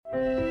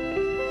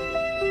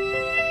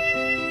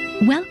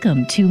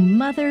Welcome to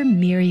Mother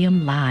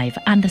Miriam Live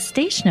on the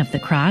Station of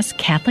the Cross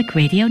Catholic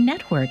Radio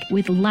Network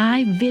with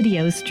live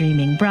video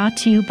streaming brought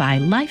to you by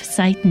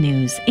LifeSite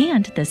News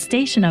and the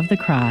Station of the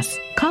Cross.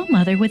 Call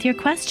Mother with your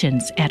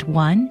questions at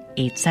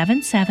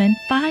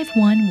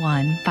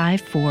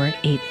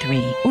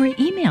 1-877-511-5483 or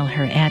email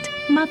her at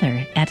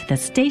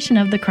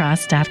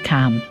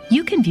mother@thestationofthecross.com.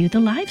 You can view the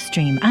live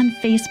stream on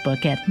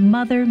Facebook at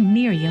Mother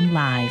Miriam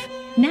Live.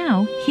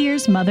 Now,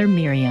 here's Mother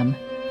Miriam.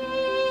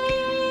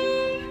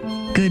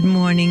 Good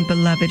morning,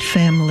 beloved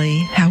family.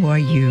 How are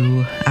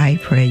you? I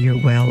pray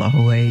you're well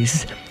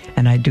always,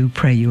 and I do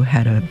pray you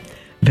had a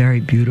very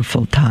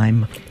beautiful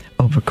time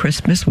over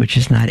Christmas, which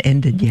is not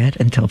ended yet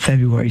until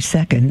February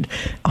 2nd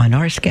on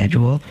our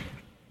schedule,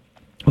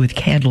 with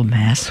Candle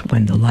Mass,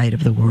 when the light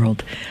of the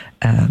world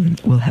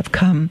will have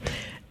come,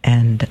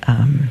 and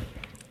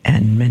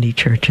many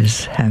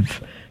churches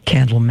have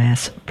Candle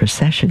Mass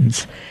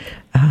processions,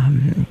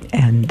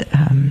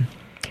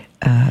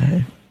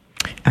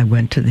 I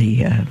went to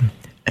the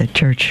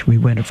church. We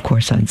went, of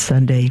course, on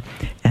Sunday,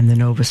 and the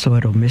Novus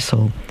Ordo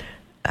Missal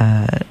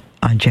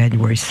on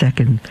January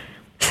 2nd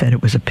said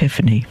it was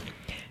Epiphany.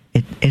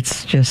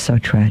 It's just so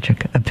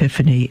tragic.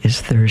 Epiphany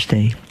is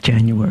Thursday,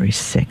 January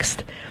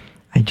 6th.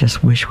 I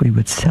just wish we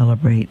would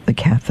celebrate the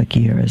Catholic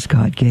year as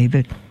God gave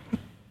it.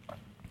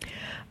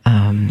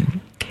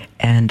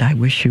 And I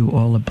wish you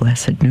all a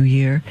blessed New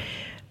Year.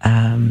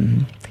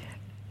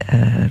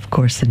 Of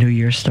course, the New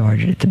Year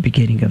started at the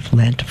beginning of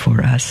Lent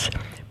for us,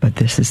 but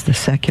this is the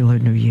secular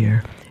New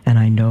Year, and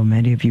I know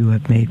many of you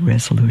have made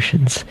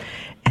resolutions,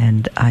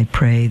 and I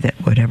pray that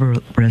whatever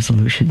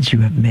resolutions you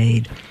have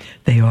made,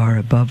 they are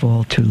above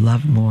all to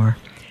love more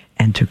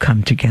and to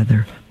come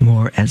together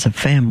more as a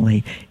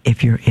family,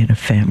 if you're in a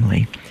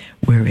family.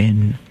 We're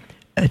in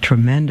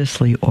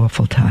tremendously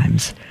awful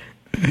times.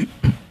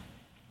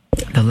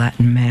 The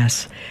Latin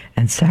Mass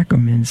and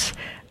sacraments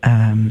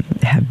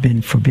have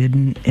been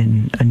forbidden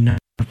in a number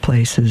of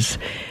places.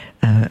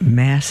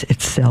 Mass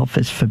itself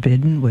is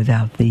forbidden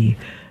without the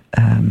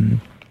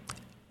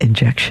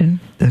injection,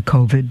 the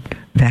COVID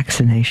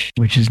vaccination,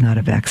 which is not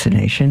a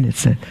vaccination;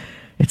 it's a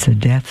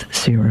death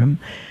serum,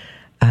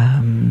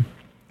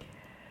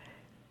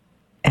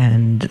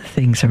 and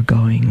things are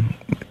going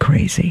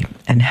crazy.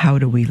 And how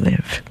do we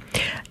live?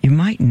 You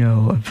might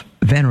know of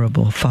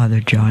Venerable Father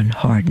John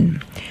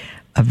Hardon,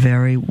 a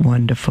very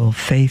wonderful,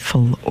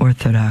 faithful,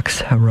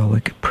 Orthodox,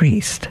 heroic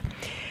priest.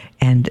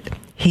 And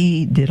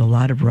he did a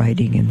lot of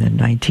writing in the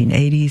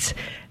 1980s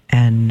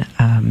and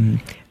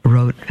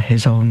wrote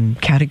his own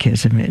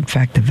catechism. In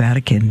fact, the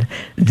Vatican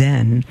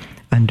then,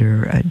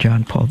 under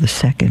John Paul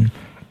II,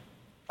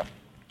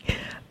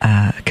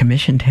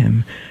 commissioned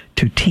him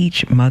to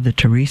teach Mother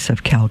Teresa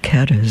of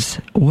Calcutta's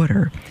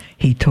order.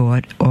 He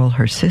taught all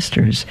her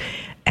sisters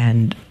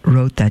and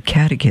wrote that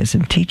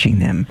catechism, teaching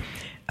them.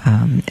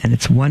 And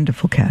it's a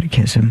wonderful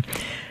catechism.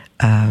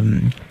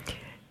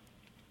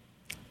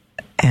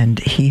 And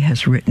he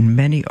has written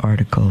many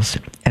articles.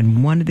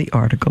 And one of the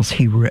articles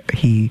he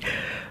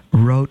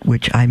wrote,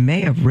 which I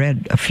may have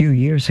read a few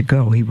years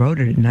ago, he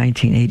wrote it in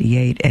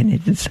 1988, and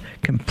it is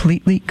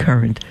completely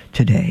current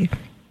today.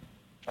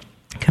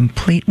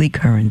 Completely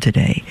current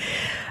today.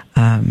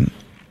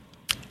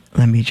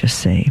 Let me just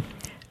say,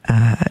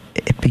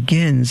 it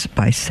begins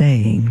by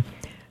saying,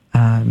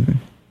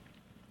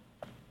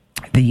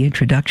 the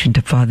introduction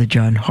to Father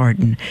John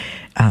Hardon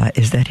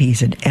is that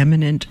he's an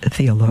eminent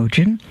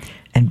theologian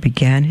and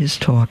began his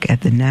talk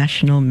at the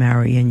National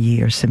Marian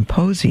Year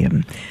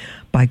Symposium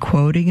by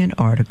quoting an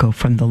article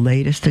from the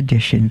latest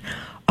edition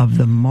of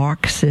the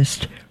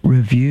Marxist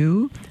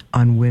Review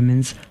on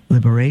Women's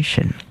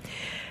Liberation.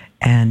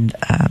 And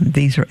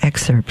these are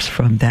excerpts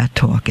from that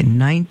talk. In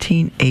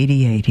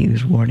 1988, he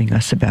was warning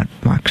us about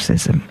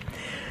Marxism.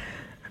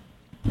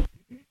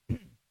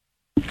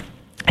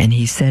 And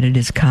he said it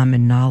is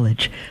common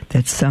knowledge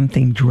that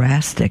something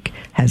drastic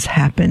has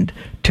happened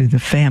to the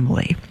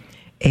family.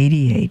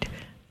 88,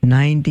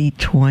 90,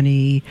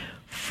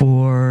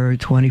 24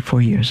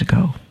 years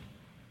ago.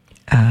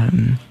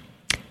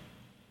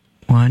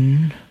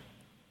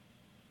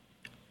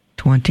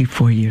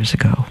 24 years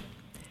ago.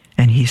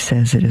 And he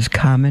says it is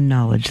common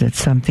knowledge that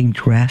something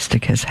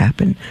drastic has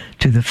happened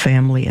to the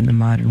family in the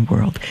modern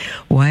world.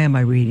 Why am I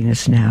reading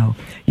this now?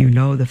 You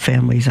know the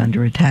family's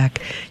under attack.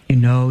 You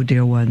know,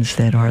 dear ones,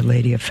 that Our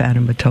Lady of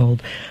Fatima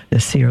told the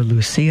Seer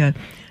Lucia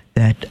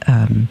that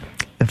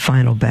the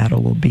final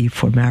battle will be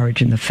for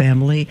marriage in the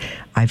family.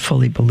 I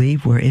fully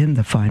believe we're in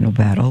the final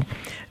battle.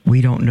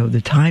 We don't know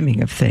the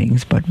timing of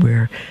things, but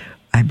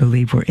I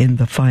believe we're in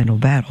the final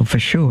battle for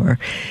sure.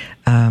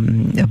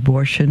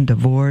 Abortion,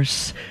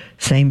 divorce,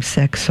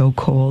 same-sex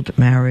so-called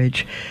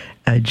marriage,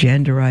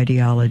 gender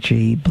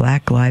ideology,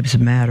 Black Lives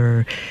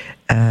Matter,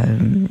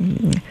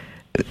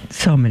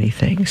 so many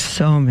things.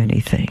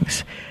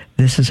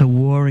 This is a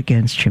war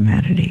against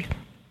humanity,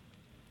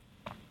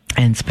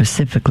 and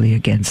specifically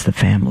against the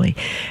family.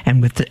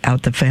 And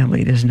without the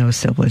family, there's no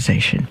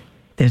civilization.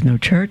 There's no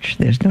church,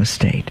 there's no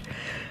state.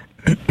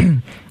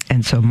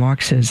 And so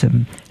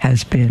Marxism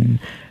has been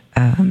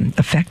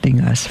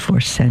affecting us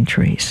for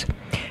centuries.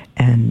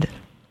 And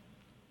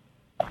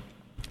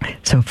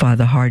so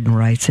Father Hardon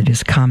writes, it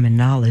is common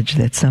knowledge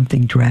that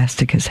something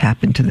drastic has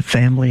happened to the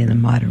family in the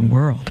modern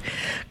world.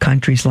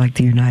 Countries like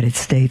the United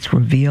States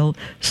reveal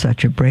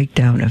such a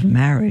breakdown of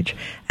marriage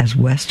as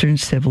Western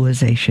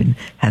civilization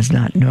has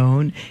not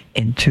known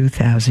in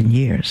 2,000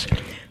 years.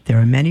 There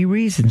are many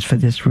reasons for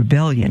this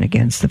rebellion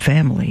against the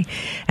family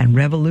and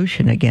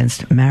revolution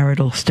against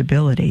marital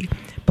stability,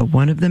 but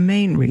one of the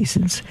main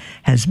reasons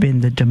has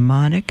been the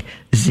demonic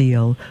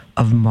zeal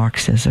of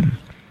Marxism,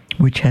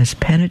 which has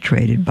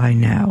penetrated by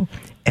now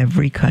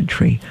every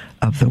country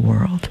of the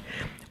world.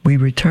 We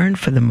return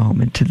for the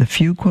moment to the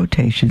few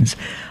quotations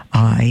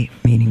I,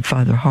 meaning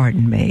Father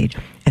Hardon, made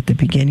at the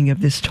beginning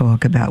of this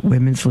talk about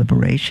women's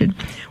liberation,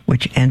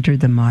 which entered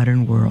the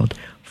modern world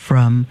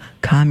from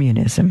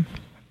communism.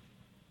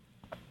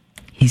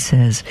 He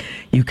says,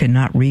 you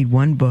cannot read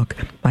one book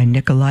by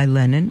Nikolai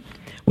Lenin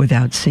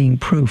without seeing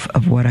proof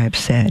of what I've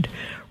said.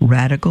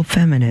 Radical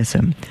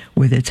feminism,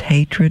 with its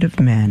hatred of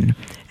men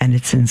and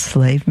its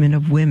enslavement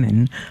of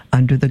women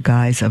under the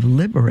guise of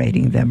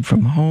liberating them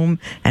from home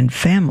and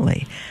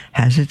family,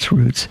 has its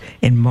roots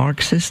in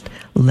Marxist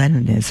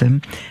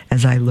Leninism,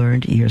 as I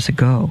learned years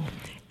ago.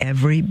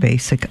 Every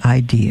basic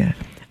idea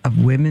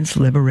of women's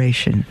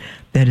liberation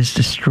that is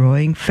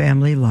destroying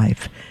family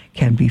life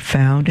can be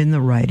found in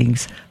the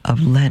writings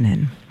of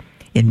Lenin.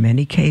 In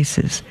many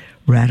cases,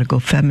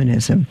 radical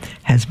feminism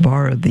has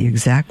borrowed the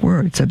exact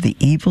words of the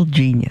evil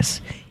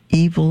genius.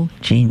 Evil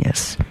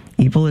genius.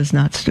 Evil is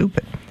not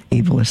stupid.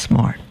 Evil is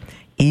smart.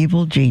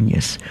 Evil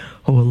genius,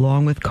 who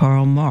along with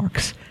Karl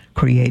Marx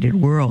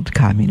created world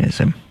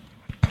communism.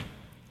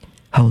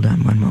 Hold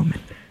on one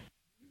moment.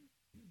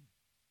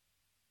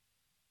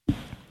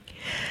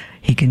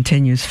 He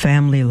continues,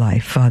 family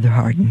life, Father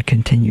Hardon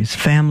continues,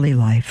 family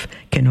life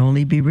can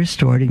only be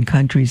restored in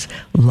countries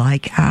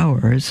like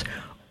ours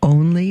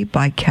only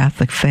by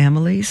Catholic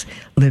families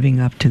living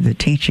up to the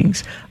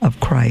teachings of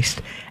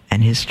Christ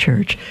and his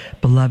church.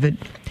 Beloved,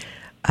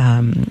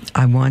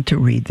 I want to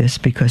read this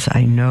because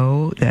I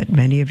know that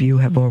many of you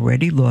have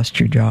already lost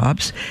your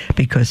jobs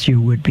because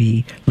you would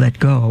be let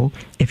go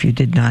if you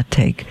did not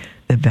take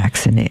the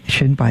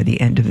vaccination by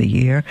the end of the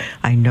year.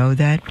 I know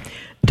that.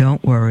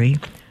 Don't worry.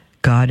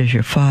 God is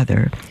your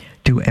Father.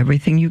 Do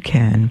everything you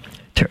can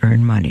to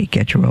earn money.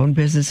 Get your own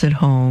business at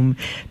home.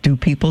 Do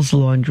people's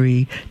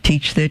laundry.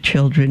 Teach their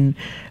children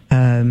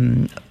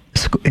from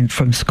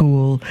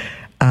school.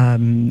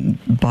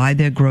 Buy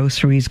their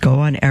groceries. Go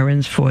on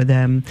errands for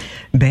them.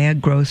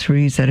 Bag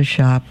groceries at a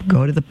shop.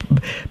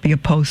 Be a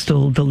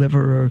postal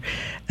deliverer.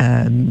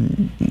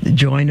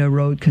 Join a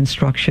road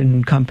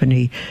construction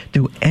company.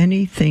 Do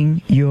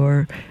anything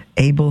your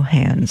able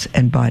hands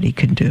and body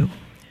can do.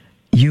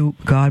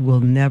 God will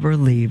never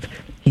leave,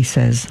 he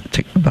says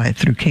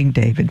through King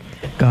David,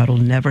 God will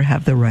never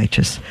have the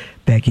righteous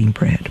begging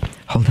bread.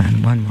 Hold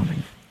on one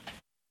moment.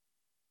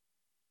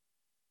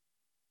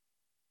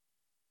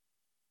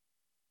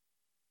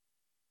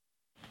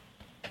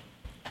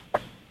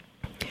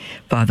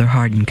 Father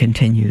Hardon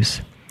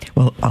continues.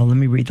 Well, let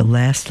me read the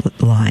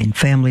last line.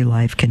 Family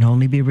life can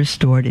only be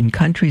restored in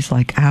countries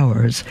like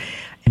ours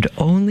and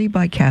only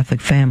by Catholic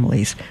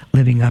families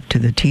living up to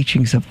the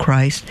teachings of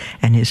Christ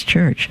and his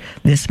church.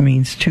 This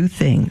means two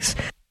things.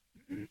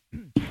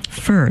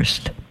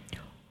 First,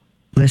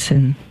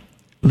 listen,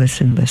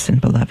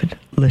 beloved.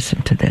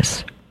 Listen to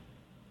this.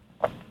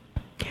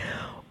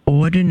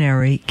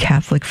 Ordinary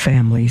Catholic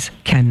families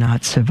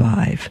cannot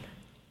survive.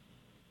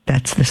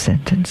 That's the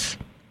sentence.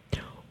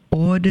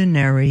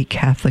 Ordinary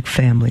Catholic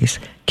families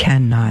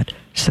cannot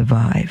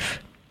survive.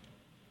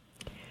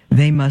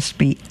 They must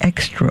be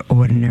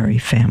extraordinary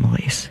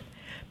families.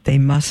 They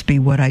must be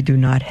what I do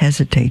not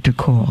hesitate to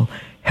call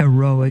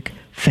heroic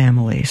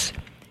families.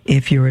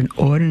 If you're an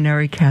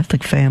ordinary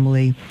Catholic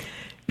family,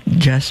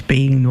 just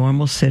being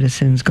normal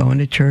citizens, going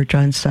to church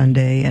on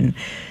Sunday and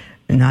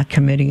not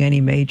committing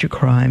any major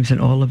crimes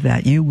and all of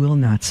that, you will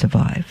not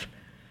survive.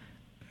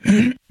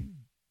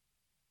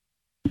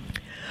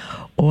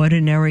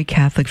 Ordinary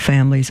Catholic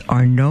families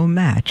are no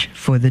match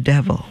for the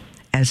devil,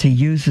 as he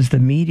uses the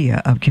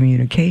media of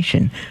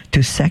communication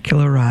to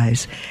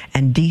secularize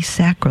and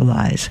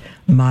desacralize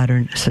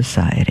modern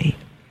society.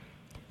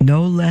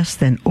 No less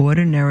than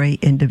ordinary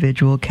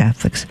individual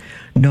Catholics,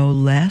 no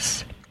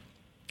less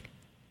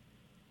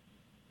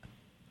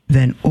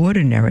than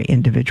ordinary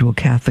individual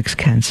Catholics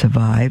can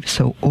survive,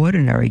 so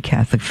ordinary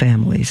Catholic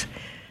families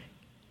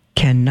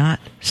cannot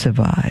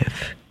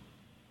survive.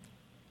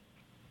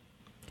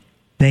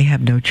 They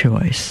have no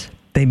choice.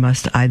 They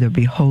must either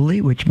be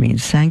holy, which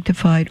means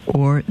sanctified,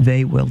 or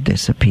they will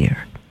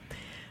disappear.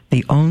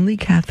 The only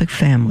Catholic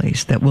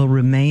families that will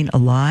remain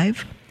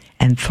alive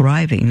and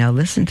thriving, now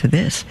listen to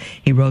this,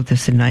 he wrote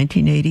this in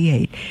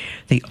 1988,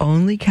 the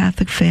only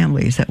Catholic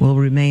families that will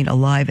remain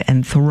alive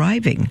and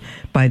thriving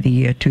by the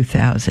year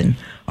 2000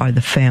 are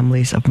the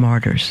families of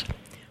martyrs.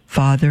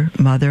 Father,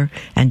 mother,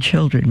 and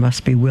children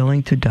must be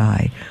willing to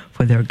die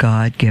for their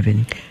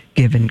God-given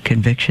God-given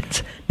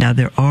convictions. Now,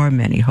 there are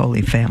many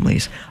holy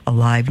families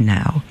alive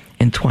now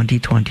in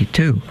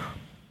 2022.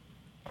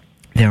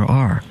 There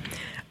are.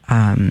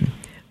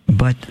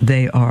 But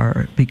they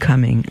are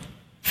becoming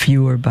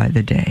fewer by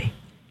the day.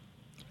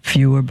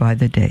 Fewer by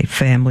the day.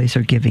 Families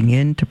are giving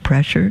in to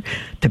pressure,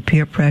 to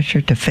peer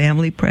pressure, to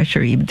family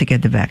pressure, even to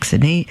get the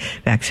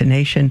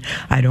vaccination.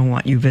 I don't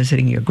want you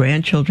visiting your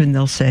grandchildren,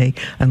 they'll say,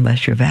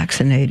 unless you're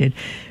vaccinated.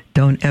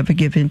 Don't ever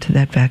give in to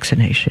that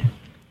vaccination.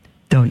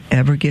 Don't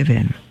ever give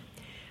in.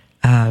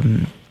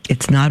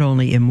 It's not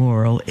only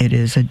immoral,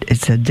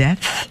 it's a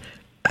death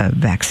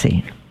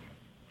vaccine.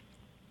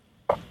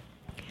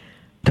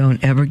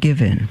 Don't ever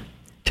give in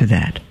to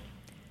that.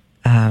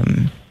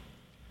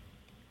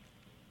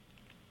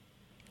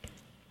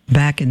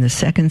 Back in the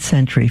 2nd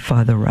century,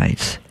 Father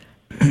writes,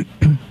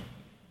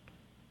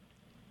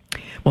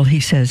 well, he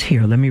says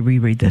here, let me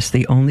reread this.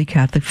 The only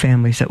Catholic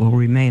families that will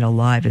remain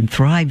alive and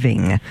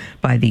thriving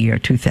by the year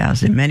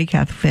 2000. Many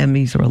Catholic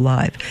families are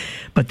alive,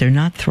 but they're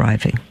not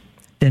thriving.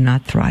 They're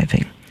not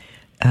thriving.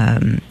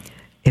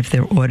 If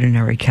they're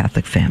ordinary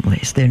Catholic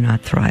families, they're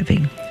not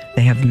thriving.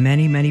 They have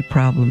many, many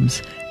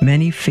problems,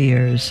 many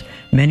fears,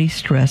 many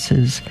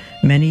stresses,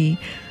 many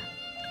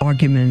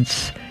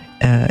arguments,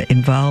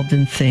 involved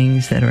in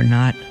things that are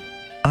not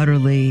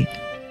utterly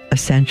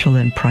essential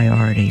and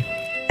priority,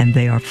 and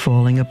they are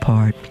falling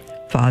apart.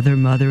 Father,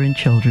 mother, and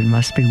children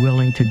must be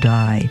willing to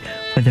die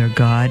for their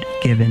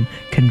God-given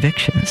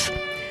convictions.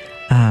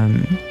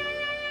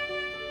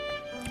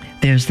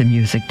 There's the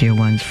music, dear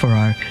ones, for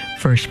our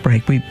first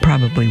break. We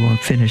probably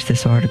won't finish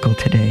this article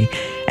today,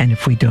 and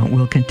if we don't,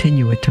 we'll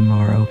continue it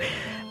tomorrow.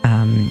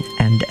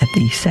 And at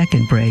the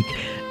second break,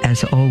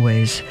 as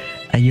always,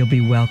 you'll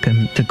be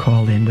welcome to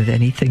call in with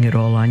anything at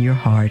all on your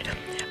heart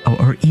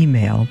or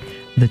email.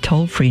 The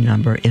toll-free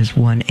number is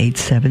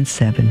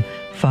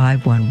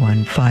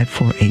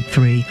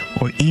 1-877-511-5483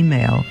 or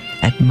email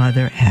at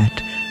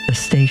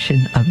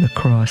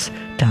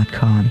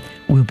mother@thestationofthecross.com.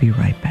 We'll be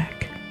right back.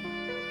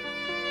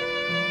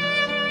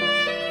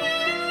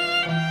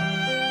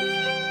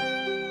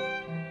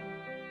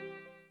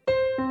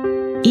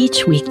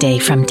 Each weekday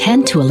from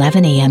 10 to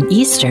 11 a.m.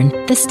 Eastern,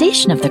 the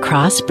Station of the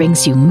Cross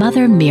brings you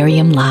Mother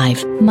Miriam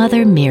Live.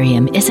 Mother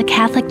Miriam is a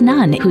Catholic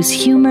nun whose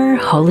humor,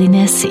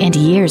 holiness, and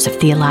years of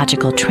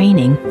theological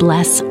training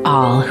bless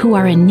all who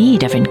are in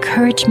need of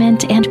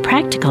encouragement and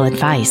practical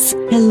advice.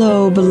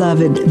 Hello,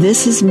 beloved.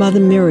 This is Mother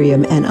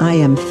Miriam, and I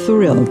am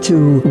thrilled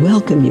to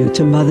welcome you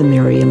to Mother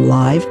Miriam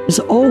Live. As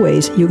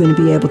always, you're going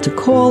to be able to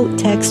call,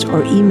 text,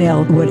 or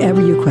email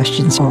whatever your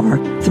questions are.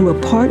 Through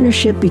a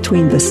partnership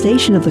between the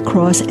Station of the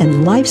Cross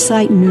and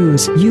LifeSite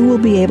News, you will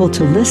be able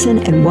to listen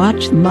and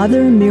watch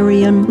Mother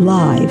Miriam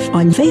Live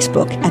on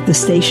Facebook at the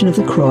Station of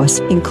the Cross,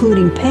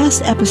 including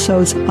past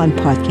episodes on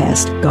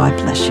podcast. God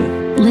bless you.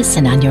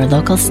 Listen on your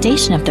local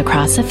Station of the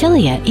Cross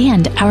affiliate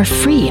and our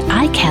free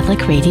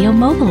iCatholic Radio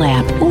mobile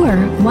app,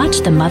 or watch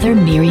the Mother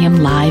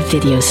Miriam Live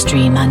video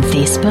stream on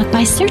Facebook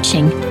by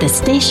searching the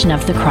Station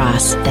of the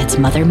Cross. That's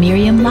Mother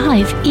Miriam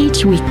Live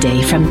each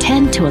weekday from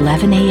 10 to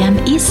 11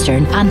 a.m.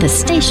 Eastern on the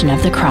Station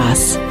of the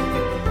Cross.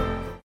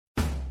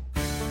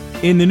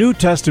 In the New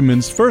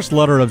Testament's first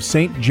letter of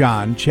St.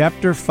 John,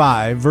 chapter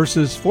 5,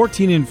 verses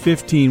 14 and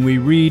 15, we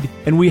read,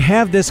 "And we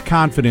have this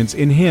confidence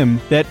in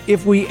Him, that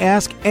if we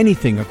ask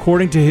anything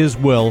according to His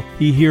will,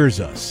 He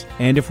hears us.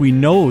 And if we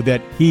know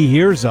that He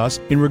hears us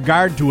in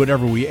regard to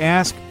whatever we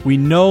ask, we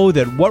know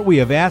that what we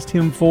have asked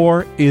Him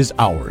for is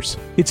ours."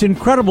 It's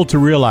incredible to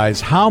realize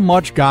how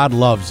much God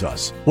loves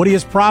us, what He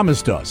has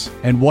promised us,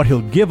 and what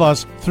He'll give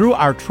us through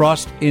our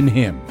trust in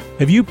Him.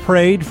 Have you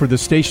prayed for the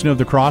Station of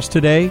the Cross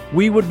today?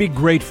 We would be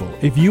grateful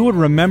if you would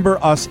remember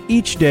us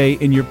each day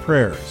in your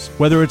prayers,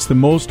 whether it's the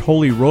Most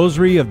Holy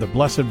Rosary of the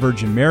Blessed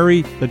Virgin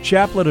Mary, the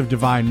Chaplet of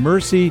Divine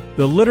Mercy,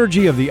 the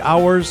Liturgy of the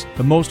Hours,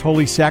 the Most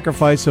Holy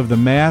Sacrifice of the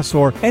Mass,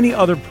 or any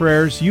other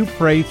prayers you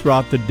pray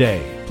throughout the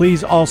day.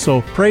 Please also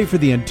pray for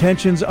the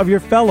intentions of your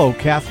fellow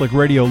Catholic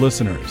radio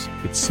listeners.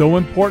 It's so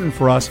important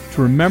for us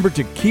to remember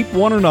to keep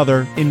one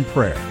another in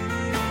prayer.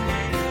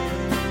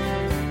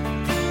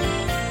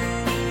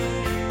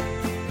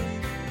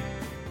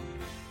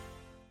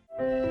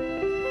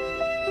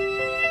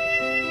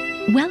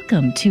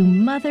 Welcome to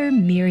Mother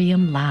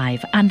Miriam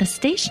Live on the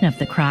Station of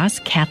the Cross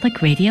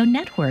Catholic Radio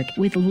Network,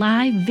 with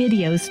live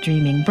video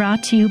streaming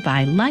brought to you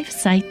by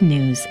LifeSite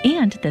News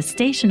and the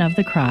Station of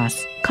the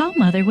Cross. Call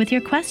Mother with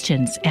your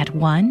questions at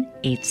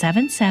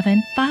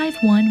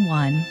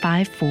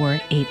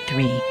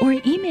 1-877-511-5483 or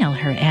email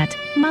her at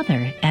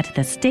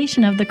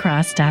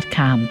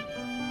mother@thestationofthecross.com.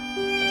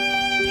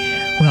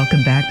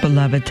 Welcome back,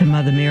 beloved, to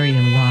Mother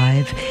Miriam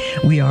Live.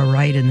 We are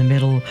right in the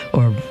middle,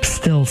 or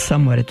still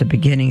somewhat at the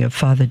beginning, of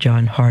Father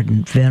John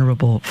Hardon,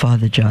 Venerable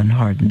Father John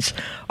Hardon's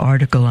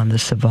article on the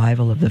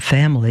survival of the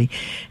family.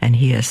 And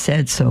he has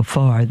said so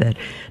far that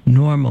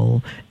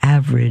normal,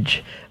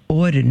 average,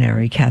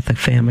 ordinary Catholic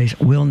families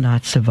will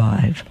not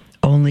survive.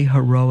 Only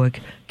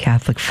heroic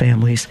Catholic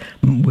families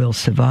will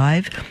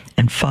survive,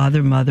 and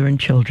father, mother, and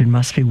children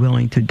must be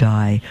willing to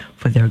die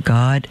for their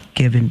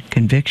God-given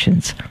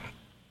convictions.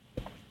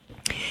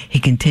 He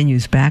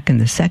continues, back in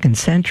the 2nd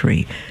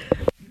century,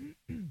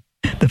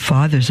 the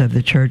fathers of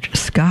the church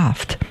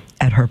scoffed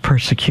at her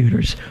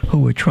persecutors who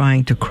were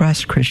trying to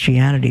crush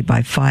Christianity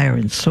by fire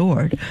and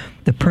sword.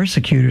 The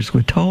persecutors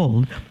were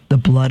told the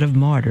blood of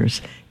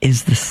martyrs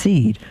is the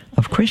seed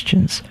of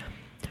Christians.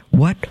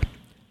 What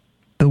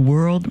the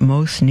world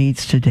most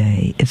needs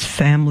today is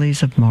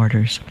families of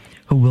martyrs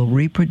who will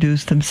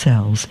reproduce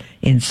themselves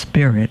in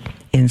spirit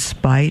in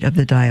spite of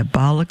the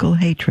diabolical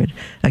hatred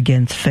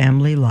against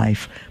family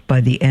life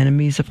by the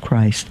enemies of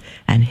Christ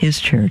and his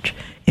church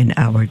in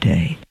our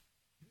day.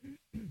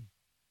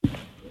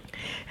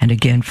 And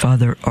again,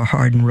 Father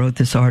Hardon wrote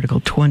this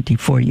article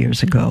 24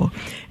 years ago,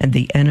 and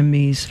the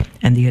enemies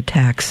and the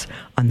attacks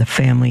on the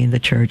family and the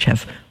church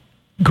have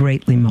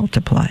greatly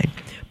multiplied.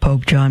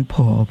 Pope John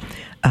Paul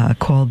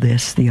called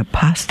this the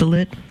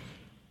apostolate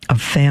of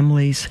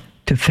families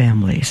to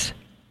families.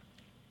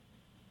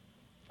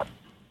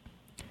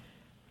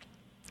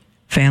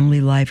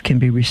 Family life can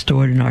be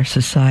restored in our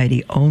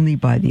society only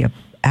by the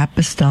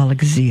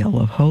apostolic zeal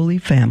of holy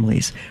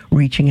families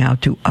reaching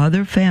out to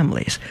other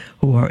families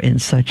who are in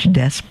such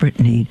desperate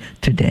need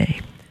today.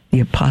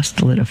 The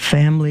apostolate of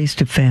families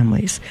to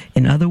families.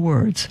 In other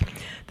words,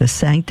 the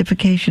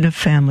sanctification of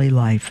family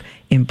life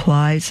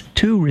implies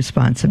 2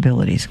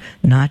 responsibilities,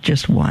 not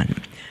just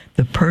one.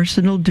 The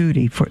personal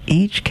duty for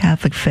each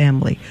Catholic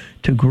family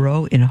to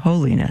grow in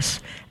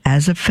holiness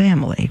as a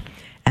family,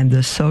 and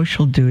the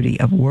social duty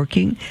of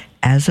working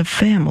as a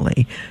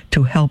family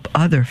to help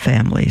other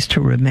families to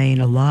remain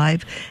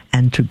alive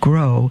and to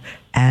grow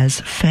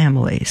as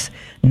families,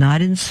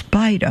 not in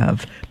spite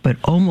of, but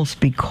almost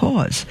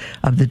because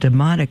of the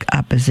demonic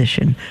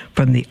opposition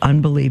from the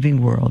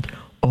unbelieving world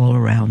all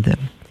around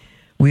them.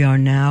 We are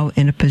now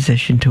in a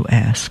position to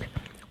ask,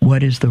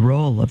 what is the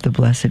role of the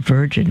Blessed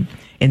Virgin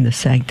in the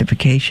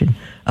sanctification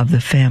of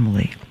the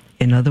family?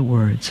 In other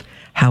words,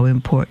 how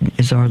important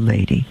is Our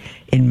Lady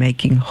in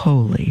making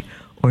holy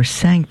or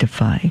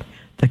sanctifying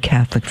the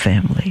Catholic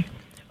family?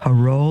 Her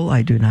role,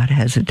 I do not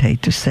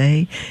hesitate to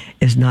say,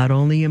 is not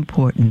only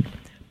important,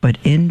 but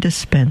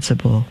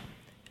indispensable.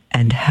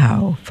 And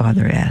how,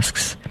 Father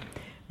asks?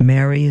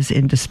 Mary is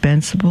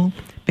indispensable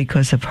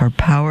because of her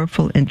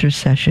powerful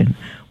intercession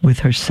with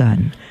her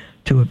Son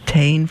to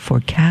obtain for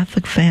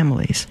Catholic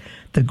families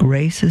the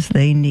graces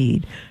they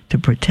need to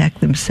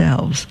protect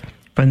themselves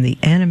from the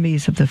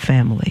enemies of the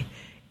family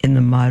in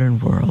the modern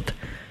world.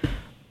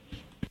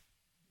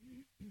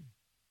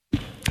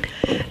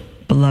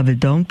 Beloved,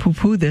 don't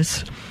poo-poo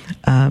this.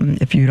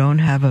 If you don't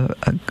have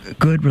a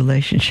good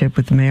relationship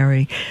with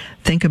Mary,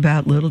 think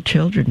about little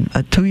children,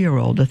 a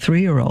 2-year-old, a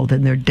 3-year-old,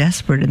 and they're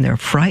desperate and they're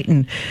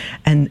frightened,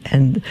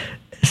 and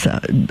so,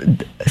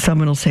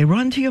 someone will say,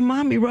 run to your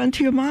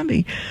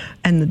mommy,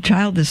 and the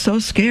child is so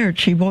scared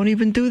she won't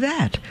even do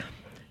that.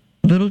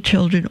 Little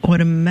children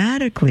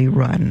automatically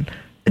run.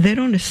 They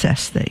don't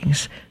assess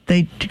things.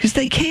 Because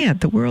they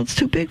can't. The world's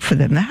too big for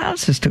them. The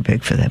house is too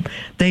big for them.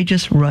 They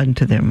just run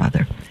to their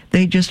mother.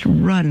 They just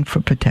run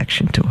for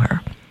protection to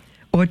her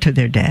or to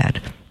their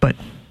dad, but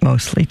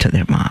mostly to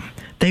their mom.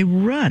 They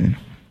run.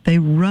 They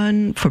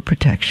run for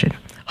protection,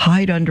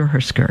 hide under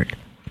her skirt.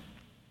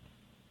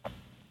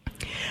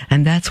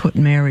 And that's what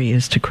Mary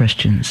is to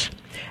Christians.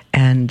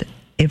 And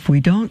if we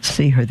don't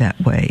see her that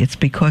way, it's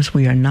because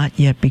we are not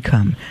yet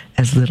become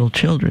as little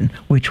children,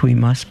 which we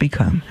must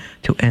become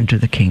to enter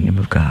the kingdom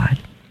of God.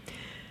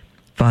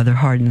 Father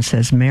Hardon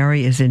says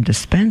Mary is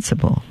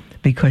indispensable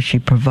because she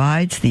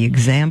provides the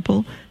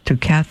example to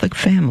Catholic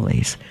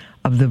families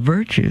of the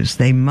virtues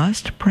they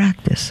must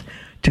practice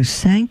to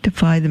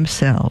sanctify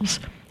themselves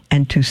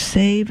and to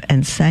save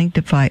and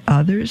sanctify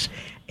others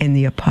in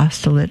the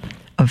apostolate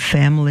of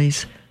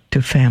families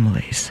to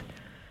families.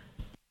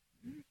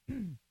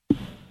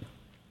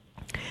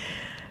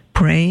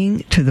 Praying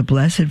to the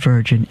Blessed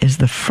Virgin is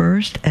the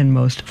first and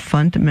most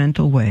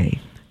fundamental way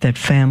that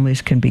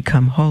families can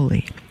become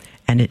holy.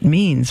 And it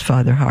means,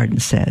 Father Hardon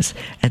says,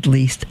 at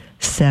least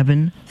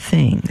 7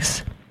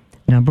 things.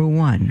 Number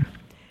 1,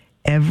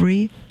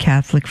 every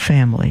Catholic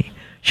family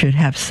should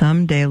have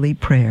some daily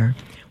prayer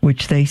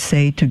which they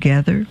say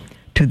together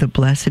to the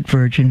Blessed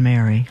Virgin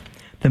Mary.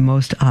 The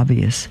most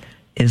obvious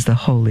is the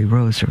Holy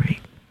Rosary.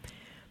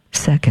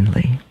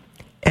 Secondly,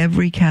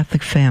 every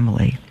Catholic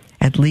family,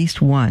 at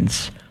least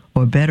once,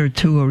 or better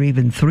 2 or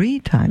even 3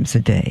 times a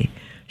day,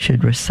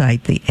 should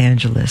recite the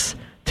Angelus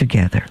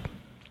together.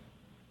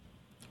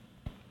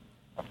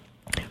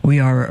 We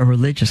are a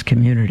religious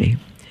community,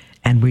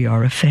 and we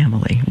are a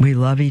family. We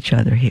love each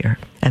other here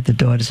at the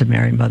Daughters of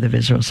Mary, Mother of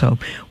Israel's Hope.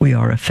 We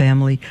are a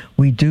family.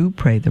 We do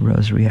pray the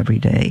Rosary every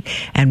day,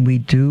 and we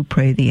do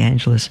pray the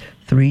Angelus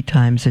 3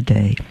 times a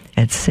day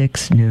at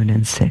 6, noon,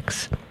 and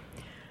 6.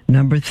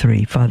 Number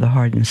 3, Father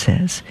Hardon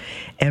says,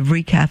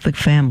 every Catholic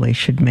family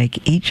should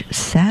make each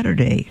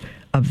Saturday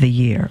of the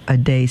year a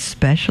day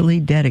specially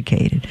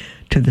dedicated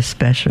to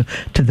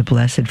the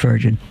Blessed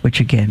Virgin,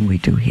 which again we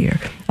do here.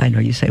 I know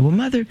you say, well,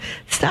 Mother,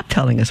 stop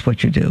telling us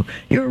what you do.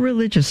 You're a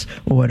religious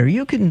order.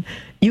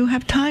 You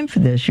have time for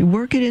this. You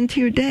work it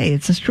into your day.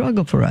 It's a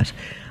struggle for us.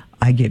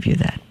 I give you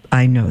that.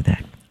 I know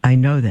that. I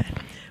know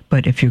that.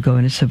 But if you're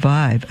going to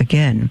survive,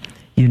 again,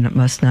 you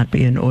must not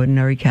be an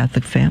ordinary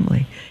Catholic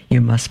family.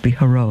 You must be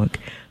heroic.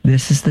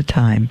 This is the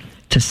time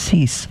to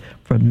cease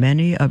from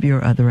many of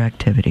your other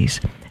activities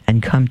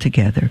and come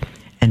together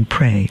and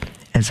pray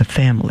as a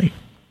family.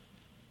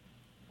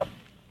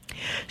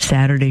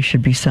 Saturday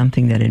should be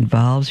something that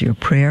involves your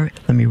prayer.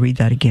 Let me read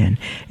that again.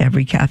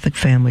 Every Catholic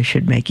family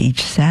should make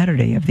each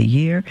Saturday of the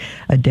year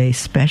a day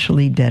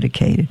specially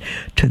dedicated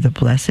to the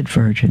Blessed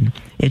Virgin.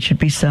 It should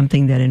be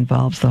something that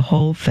involves the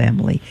whole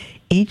family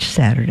each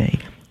Saturday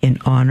in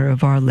honor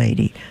of Our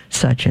Lady,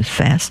 such as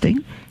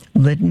fasting,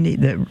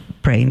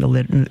 praying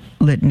the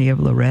Litany of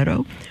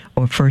Loretto,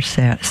 or First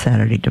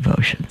Saturday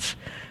devotions.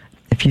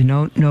 If you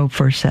don't know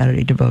First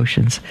Saturday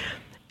devotions,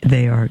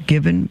 they are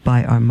given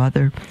by our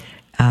mother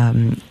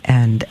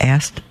and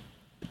asked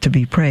to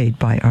be prayed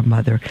by our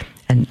mother.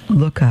 And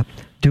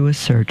do a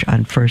search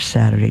on First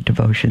Saturday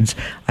devotions.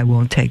 I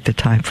won't take the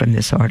time from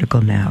this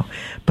article now,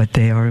 but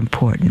they are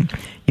important.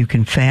 You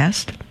can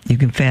fast. You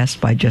can fast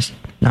by just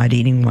not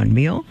eating one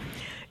meal.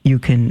 You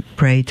can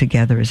pray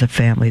together as a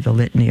family the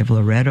Litany of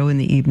Loretto in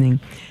the evening,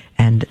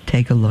 and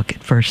take a look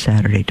at First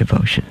Saturday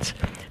devotions.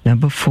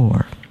 Number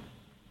 4.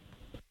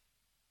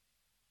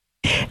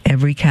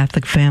 Every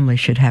Catholic family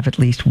should have at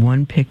least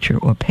one picture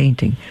or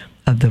painting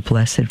of the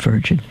Blessed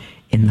Virgin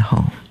in the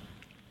home.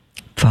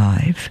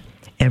 5.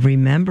 Every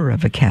member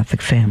of a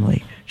Catholic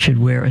family should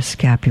wear a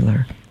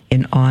scapular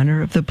in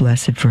honor of the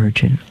Blessed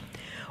Virgin.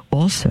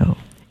 Also,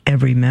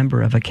 every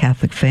member of a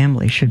Catholic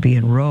family should be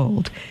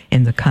enrolled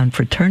in the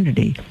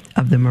confraternity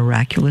of the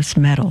Miraculous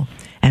Medal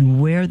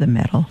and wear the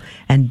medal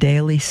and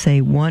daily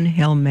say one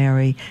Hail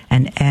Mary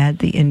and add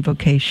the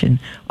invocation,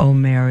 O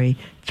Mary,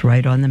 it's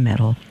right on the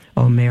medal,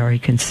 O Mary,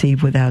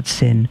 conceived without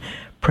sin,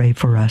 pray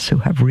for us who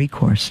have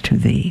recourse to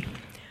thee.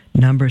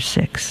 Number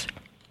 6.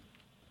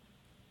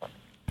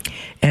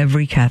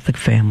 Every Catholic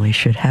family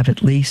should have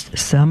at least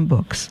some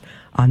books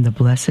on the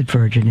Blessed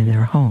Virgin in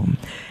their home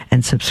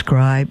and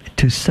subscribe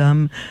to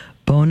some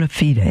bona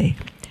fide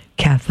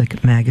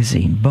Catholic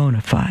magazine,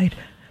 bona fide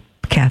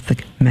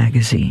Catholic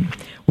magazine,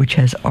 which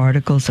has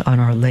articles on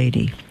Our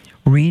Lady.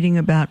 Reading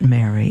about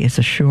Mary is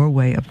a sure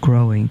way of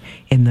growing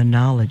in the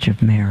knowledge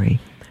of Mary.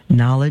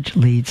 Knowledge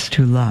leads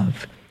to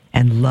love,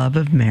 and love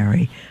of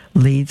Mary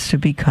leads to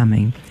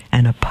becoming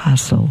an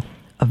apostle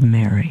of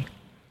Mary.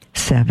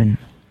 7.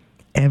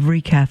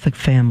 Every Catholic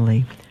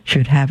family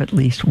should have at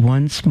least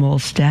one small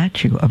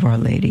statue of Our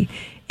Lady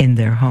in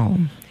their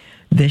home.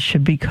 This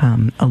should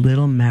become a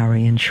little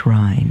Marian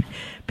shrine,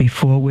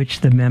 before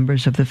which the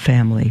members of the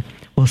family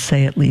will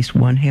say at least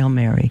one Hail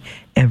Mary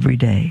every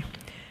day.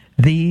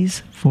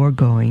 These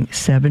foregoing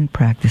 7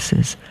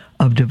 practices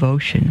of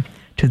devotion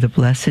to the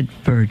Blessed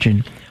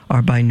Virgin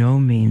are by no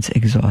means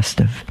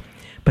exhaustive,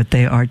 but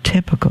they are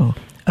typical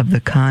of the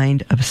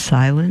kind of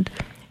silent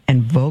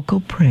and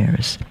vocal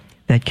prayers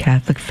that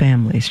Catholic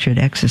families should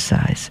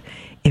exercise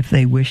if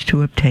they wish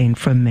to obtain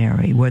from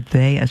Mary what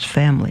they as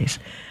families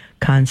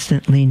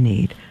constantly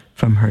need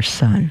from her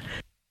Son.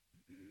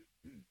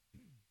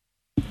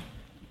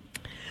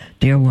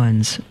 Dear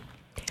ones,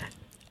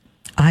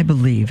 I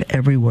believe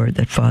every word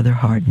that Father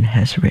Hardon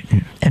has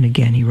written. And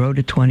again, he wrote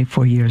it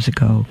 24 years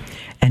ago,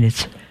 and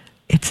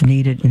it's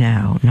needed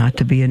now. Not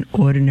to be an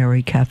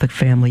ordinary Catholic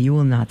family, you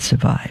will not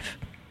survive.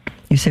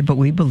 You say, but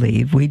we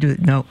believe, we do.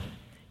 No,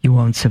 you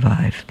won't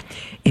survive.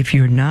 If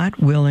you're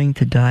not willing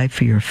to die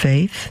for your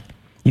faith,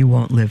 you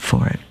won't live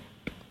for it.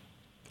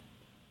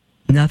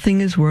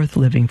 Nothing is worth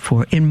living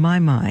for, in my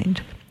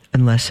mind,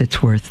 unless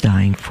it's worth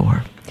dying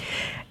for.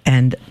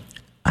 And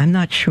I'm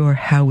not sure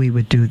how we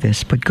would do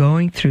this, but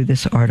going through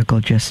this article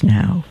just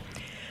now,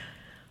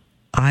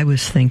 I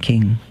was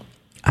thinking,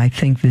 I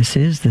think this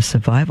is the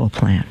survival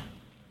plan.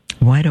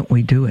 Why don't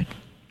we do it?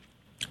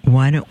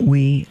 Why don't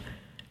we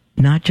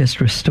not just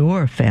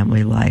restore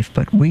family life,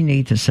 but we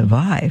need to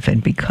survive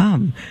and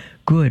become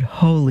good,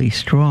 holy,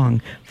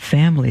 strong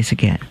families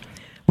again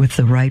with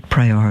the right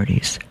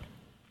priorities.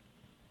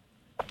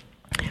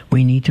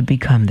 We need to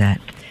become that.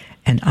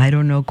 And I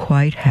don't know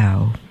quite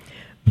how,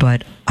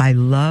 but I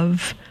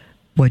love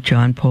what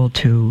John Paul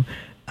II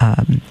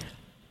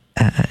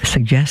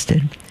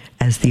suggested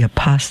as the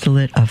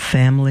apostolate of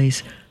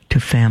families to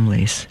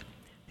families.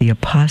 The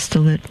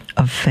apostolate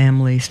of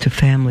families to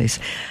families.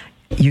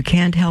 You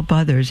can't help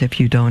others if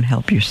you don't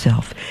help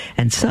yourself.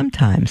 And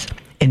sometimes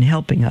in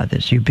helping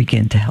others, you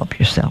begin to help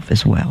yourself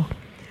as well.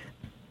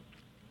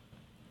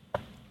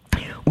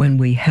 When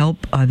we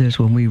help others,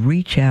 when we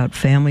reach out,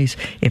 families,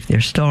 if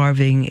they're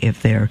starving,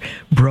 if they're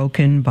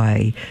broken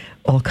by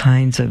all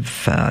kinds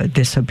of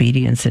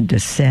disobedience and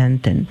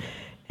dissent and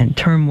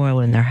turmoil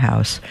in their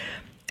house,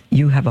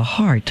 you have a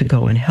heart to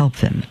go and help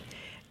them.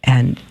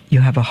 And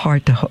you have a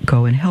heart to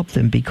go and help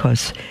them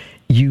because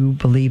you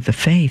believe the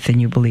faith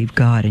and you believe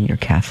God and you're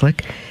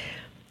Catholic.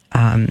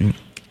 And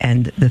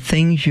the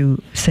things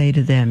you say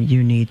to them,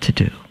 you need to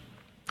do.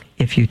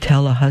 If you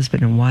tell a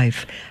husband and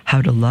wife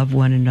how to love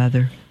one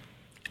another,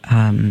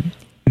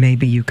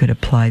 maybe you could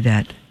apply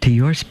that to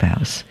your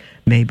spouse.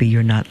 Maybe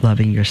you're not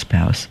loving your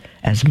spouse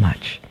as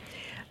much.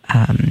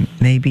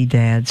 Maybe,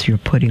 dads, you're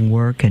putting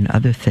work and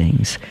other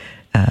things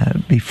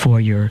before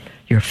your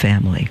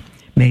family.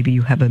 Maybe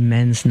you have a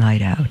men's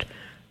night out.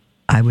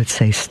 I would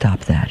say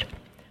stop that.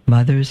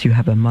 Mothers, you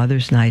have a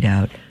mother's night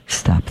out.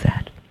 Stop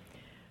that.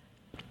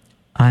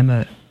 I'm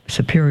a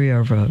superior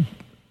of a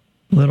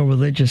little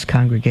religious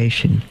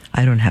congregation.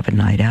 I don't have a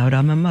night out.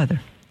 I'm a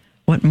mother.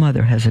 What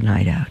mother has a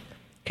night out?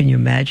 Can you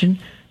imagine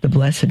the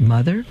Blessed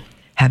Mother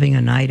having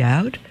a night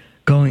out,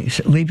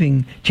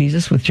 leaving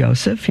Jesus with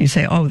Joseph? You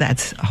say, oh,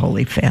 that's a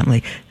Holy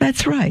Family.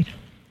 That's right.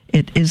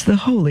 It is the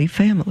Holy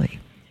Family.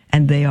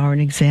 And they are an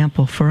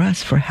example for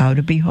us for how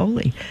to be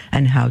holy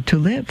and how to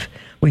live.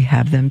 We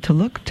have them to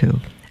look to.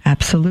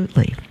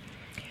 Absolutely.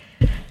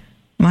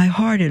 My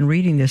heart in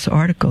reading this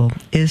article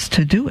is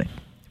to do it,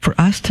 for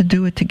us to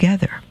do it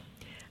together.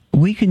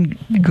 We can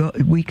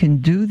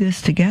do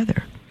this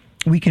together.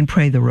 We can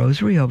pray the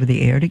rosary over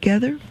the air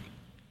together.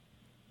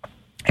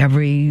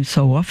 Every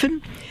so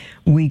often,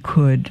 we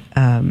could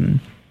do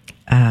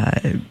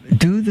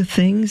the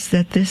things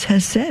that this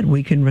has said.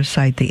 We can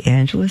recite the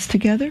Angelus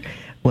together.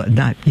 Well,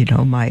 not,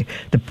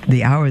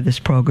 the hour of this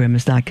program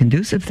is not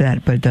conducive to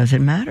that, but it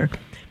doesn't matter.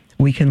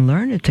 We can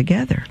learn it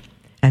together,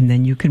 and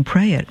then you can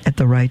pray it at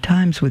the right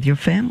times with your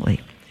family.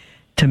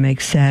 To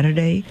make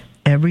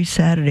every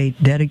Saturday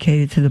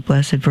dedicated to the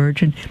Blessed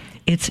Virgin,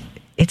 it's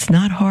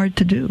not hard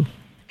to do.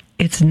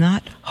 It's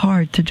not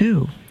hard to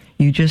do.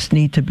 You just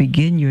need to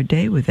begin your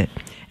day with it.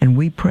 And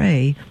we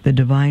pray the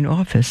Divine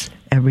Office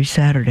every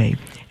Saturday,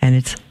 and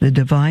it's the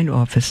Divine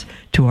Office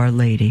to Our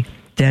Lady,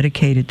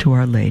 dedicated to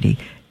Our Lady,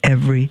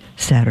 every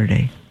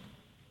Saturday.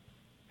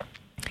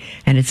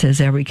 And it says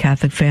every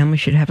Catholic family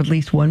should have at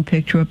least one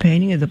picture or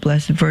painting of the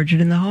Blessed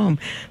Virgin in the home.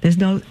 There's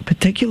no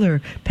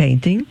particular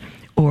painting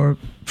or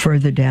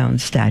further down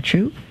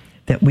statue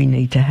that we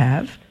need to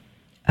have.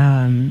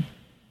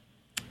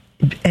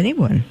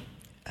 Anyone.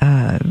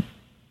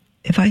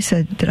 If I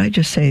said, did I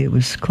just say it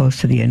was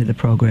close to the end of the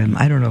program?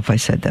 I don't know if I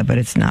said that, but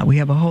it's not. We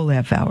have a whole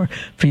half hour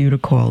for you to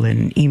call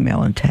in,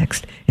 email, and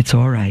text. It's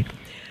all right.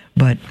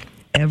 But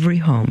every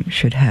home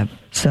should have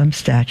some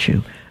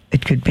statue.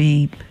 It could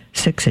be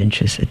 6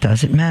 inches. It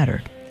doesn't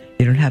matter.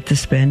 You don't have to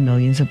spend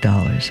millions of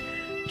dollars.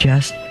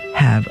 Just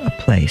have a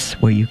place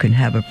where you can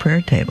have a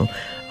prayer table.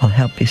 I'll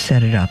help you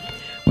set it up.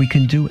 We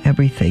can do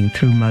everything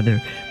through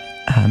Mother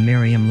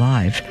Miriam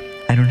Live.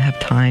 I don't have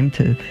time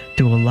to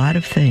do a lot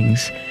of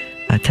things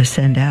to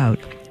send out,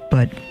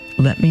 but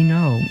let me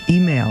know.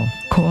 Email,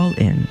 call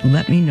in.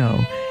 Let me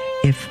know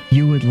if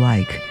you would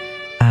like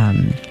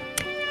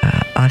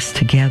us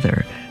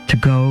together to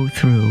go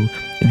through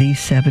these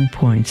 7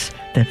 points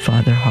that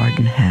Father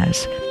Hardon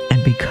has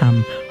and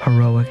become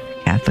heroic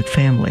Catholic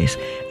families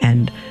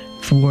and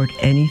thwart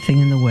anything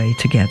in the way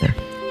together.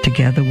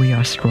 Together we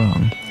are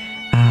strong.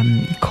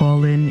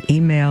 Call in,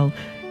 email.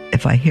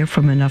 If I hear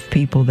from enough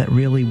people that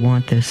really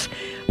want this,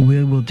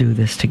 we will do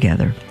this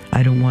together.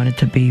 I don't want it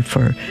to be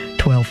for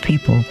 12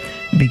 people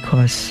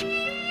because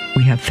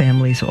we have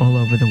families all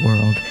over the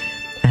world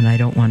and I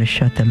don't want to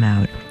shut them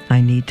out.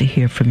 I need to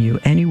hear from you.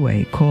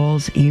 Anyway,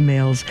 calls,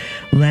 emails,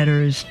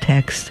 letters,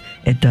 texts,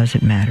 it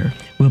doesn't matter.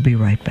 We'll be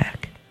right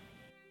back.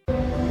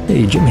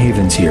 Hey, Jim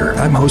Havens here.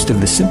 I'm host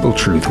of The Simple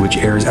Truth, which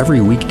airs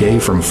every weekday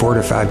from 4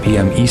 to 5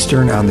 p.m.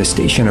 Eastern on the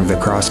Station of the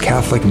Cross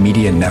Catholic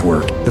Media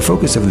Network. The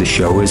focus of the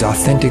show is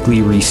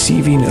authentically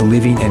receiving,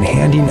 living, and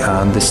handing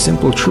on the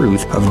simple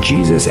truth of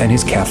Jesus and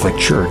his Catholic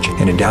Church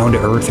in a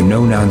down-to-earth,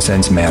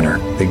 no-nonsense manner.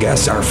 The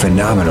guests are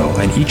phenomenal,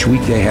 and each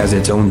weekday has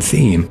its own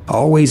theme,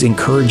 always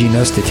encouraging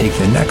us to take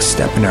the next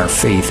step in our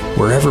faith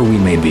wherever we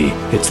may be.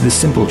 It's The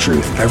Simple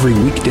Truth, every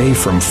weekday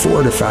from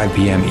 4 to 5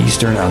 p.m.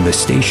 Eastern on the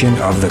Station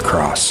of the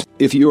Cross.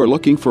 If you are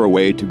looking for a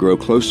way to grow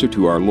closer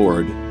to our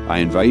Lord, I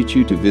invite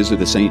you to visit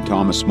the St.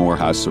 Thomas More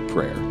House of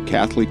Prayer,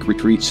 Catholic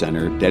retreat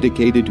center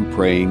dedicated to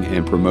praying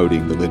and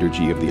promoting the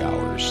Liturgy of the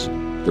Hours.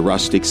 The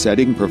rustic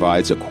setting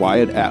provides a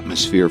quiet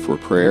atmosphere for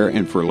prayer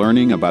and for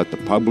learning about the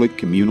public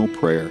communal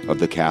prayer of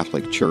the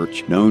Catholic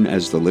Church, known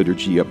as the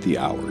Liturgy of the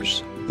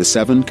Hours. The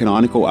 7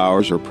 canonical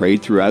hours are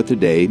prayed throughout the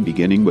day,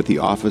 beginning with the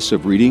Office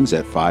of Readings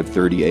at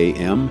 5:30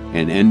 a.m.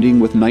 and ending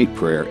with night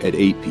prayer at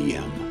 8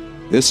 p.m.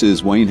 This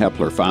is Wayne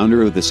Hepler,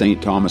 founder of the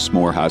St. Thomas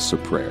More House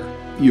of Prayer.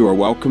 You are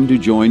welcome to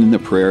join in the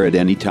prayer at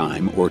any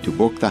time or to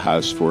book the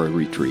house for a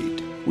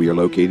retreat. We are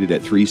located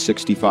at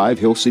 365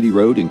 Hill City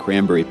Road in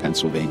Cranberry,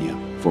 Pennsylvania.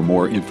 For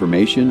more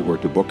information or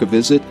to book a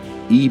visit,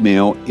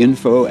 email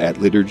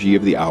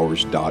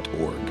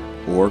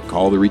info@liturgyofthehours.org or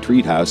call the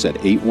retreat house at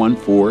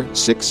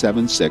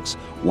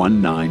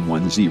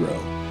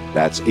 814-676-1910.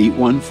 That's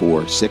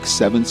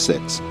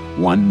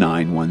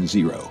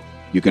 814-676-1910.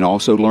 You can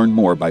also learn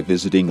more by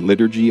visiting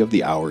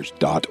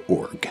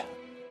liturgyofthehours.org.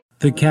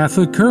 The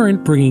Catholic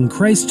Current, bringing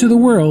Christ to the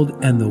world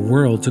and the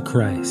world to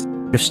Christ.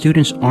 If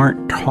students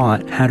aren't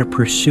taught how to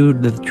pursue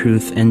the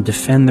truth and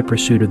defend the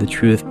pursuit of the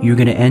truth, you're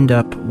going to end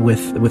up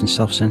with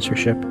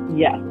self-censorship.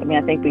 Yes.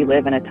 I think we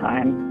live in a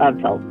time of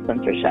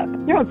self-censorship.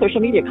 They're on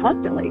social media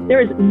constantly.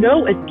 There is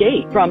no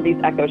escape from these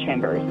echo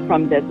chambers,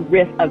 from this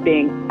risk of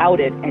being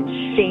outed and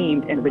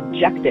shamed and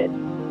rejected.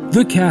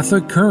 The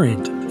Catholic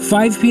Current,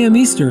 5 p.m.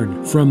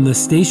 Eastern, from the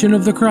Station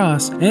of the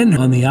Cross and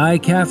on the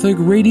iCatholic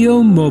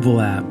Radio mobile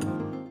app.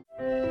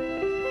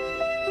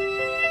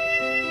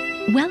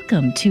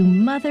 Welcome to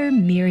Mother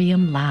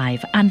Miriam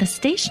Live on the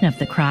Station of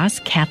the Cross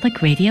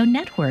Catholic Radio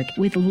Network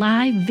with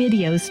live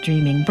video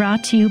streaming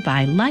brought to you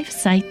by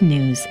LifeSite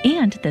News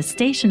and the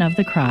Station of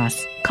the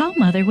Cross. Call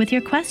Mother with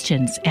your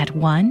questions at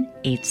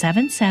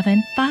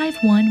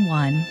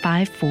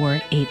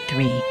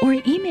 1-877-511-5483 or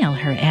email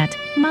her at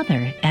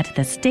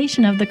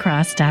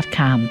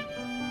mother@thestationofthecross.com.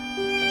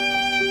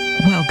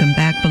 Welcome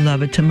back,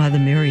 beloved, to Mother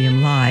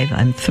Miriam Live.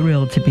 I'm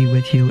thrilled to be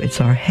with you.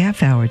 It's our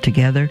half hour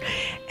together,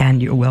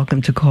 and you're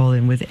welcome to call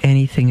in with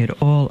anything at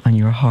all on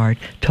your heart,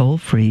 toll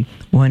free,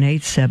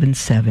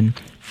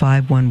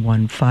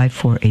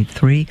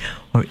 1-877-511-5483,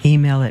 or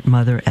email at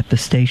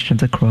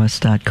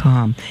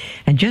mother@thestationofthecross.com.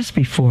 And just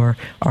before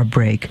our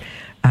break,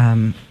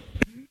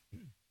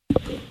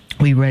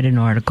 we read an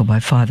article by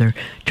Father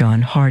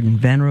John Hardon,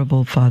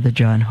 Venerable Father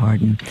John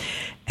Hardon,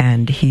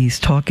 and he's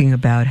talking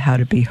about how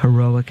to be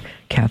heroic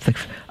Catholic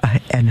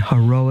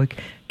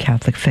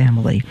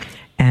family,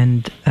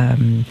 and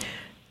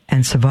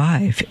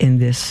survive in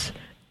this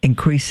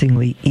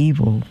increasingly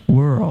evil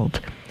world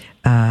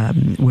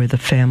where the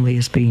family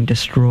is being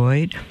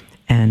destroyed,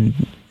 and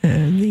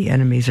the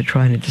enemies are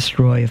trying to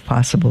destroy, if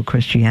possible,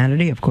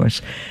 Christianity. Of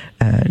course,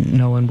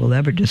 no one will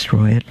ever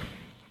destroy it.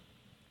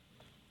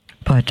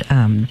 But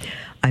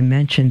I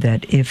mentioned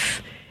that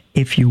if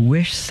you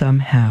wish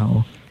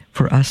somehow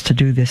for us to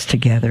do this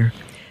together,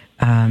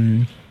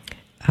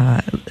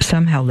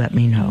 somehow let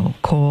me know.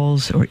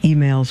 Calls or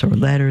emails or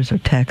letters or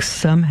texts,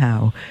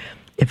 somehow,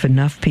 if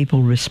enough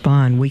people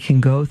respond, we can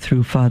go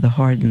through Father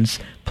Hardon's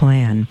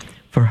plan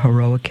for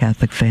heroic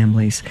Catholic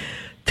families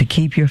to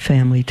keep your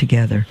family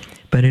together.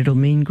 But it'll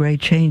mean great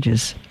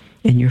changes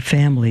in your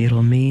family.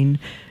 It'll mean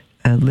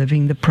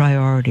living the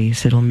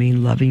priorities. It'll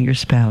mean loving your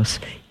spouse,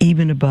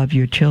 even above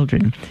your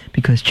children,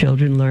 because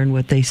children learn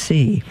what they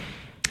see.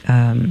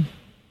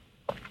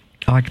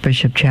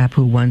 Archbishop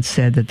Chaput once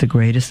said that the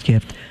greatest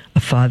gift a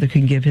father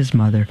can give his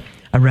mother,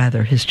 or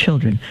rather his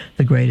children,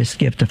 the greatest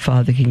gift a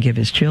father can give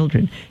his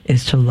children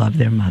is to love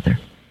their mother.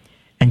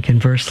 And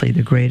conversely,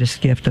 the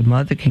greatest gift a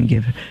mother can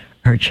give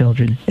her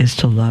children is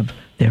to love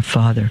their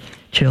father.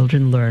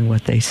 Children learn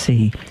what they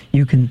see.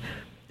 You can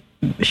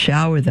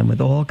shower them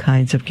with all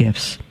kinds of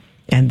gifts,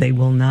 and they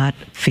will not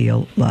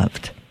feel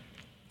loved.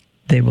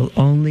 They will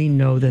only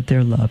know that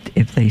they're loved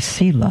if they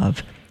see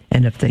love,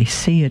 and if they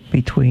see it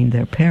between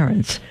their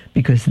parents,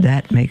 because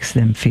that makes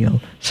them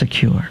feel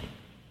secure.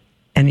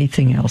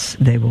 Anything else,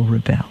 they will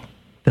rebel.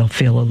 They'll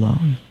feel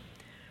alone.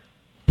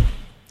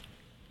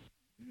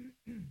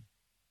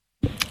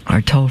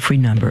 Our toll-free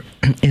number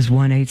is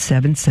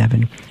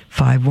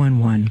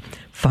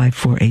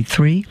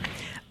 1-877-511-5483,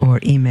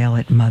 or email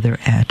at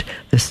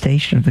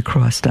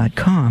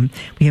mother@thestationofthecross.com.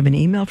 We have an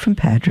email from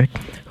Patrick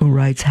who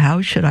writes,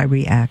 how should I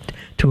react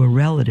to a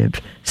relative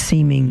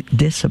seeming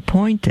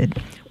disappointed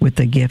with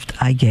the gift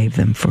I gave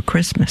them for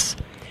Christmas?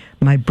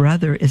 My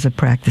brother is a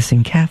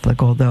practicing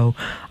Catholic, although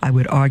I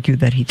would argue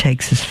that he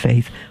takes his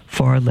faith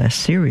far less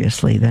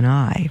seriously than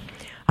I.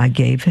 I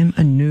gave him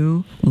a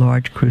new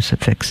large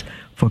crucifix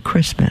for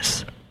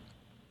Christmas,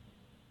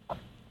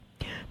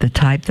 the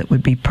type that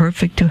would be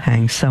perfect to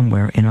hang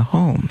somewhere in a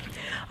home.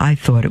 I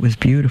thought it was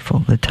beautiful,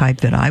 the type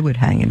that I would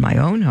hang in my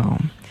own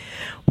home.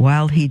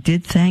 While he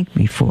did thank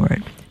me for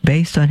it,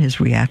 based on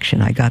his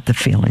reaction, I got the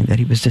feeling that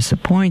he was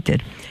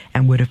disappointed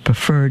and would have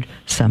preferred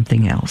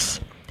something else.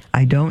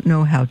 I don't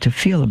know how to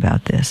feel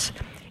about this.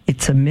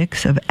 It's a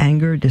mix of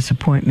anger,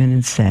 disappointment,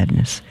 and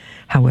sadness.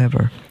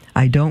 However,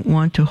 I don't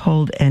want to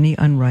hold any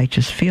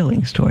unrighteous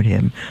feelings toward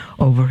him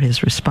over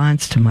his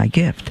response to my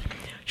gift.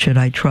 Should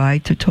I try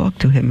to talk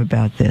to him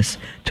about this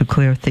to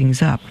clear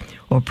things up?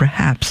 Or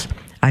perhaps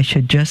I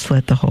should just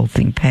let the whole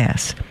thing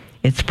pass.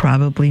 It's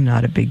probably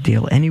not a big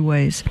deal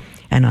anyways,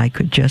 and I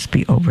could just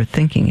be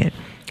overthinking it.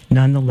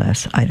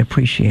 Nonetheless, I'd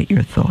appreciate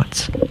your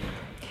thoughts.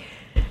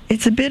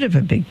 It's a bit of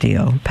a big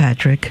deal,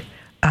 Patrick.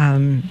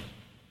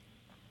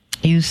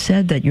 You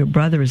said that your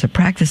brother is a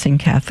practicing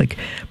Catholic,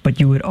 but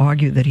you would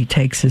argue that he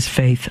takes his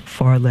faith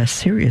far less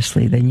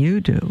seriously than you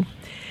do.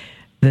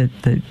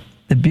 The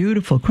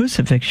beautiful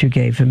crucifix you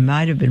gave him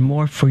might have been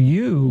more for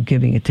you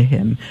giving it to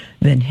him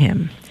than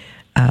him.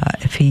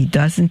 If he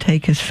doesn't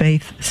take his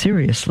faith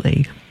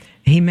seriously,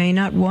 he may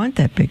not want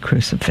that big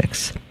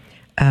crucifix.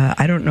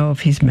 I don't know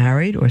if he's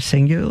married or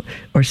single.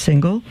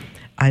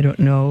 I don't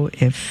know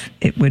if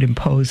it would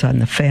impose on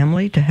the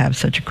family to have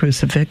such a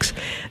crucifix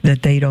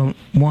that they don't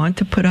want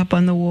to put up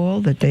on the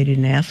wall, that they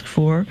didn't ask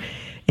for.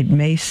 It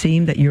may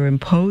seem that you're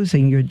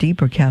imposing your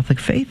deeper Catholic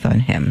faith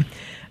on him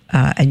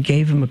and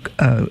gave him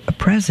a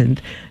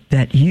present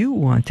that you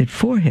wanted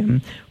for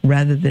him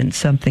rather than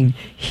something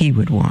he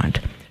would want.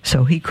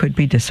 So he could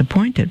be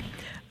disappointed.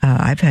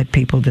 I've had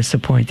people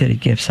disappointed at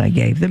gifts I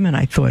gave them, and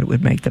I thought it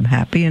would make them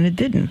happy, and it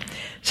didn't.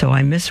 So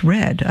I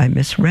misread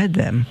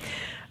them.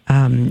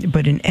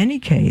 But in any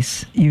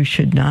case, you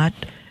should not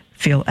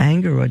feel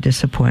anger or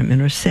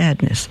disappointment or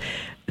sadness.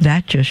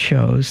 that just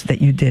shows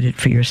that you did it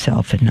for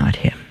yourself and not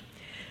him.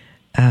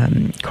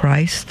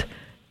 Christ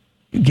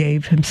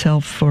gave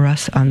himself for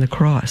us on the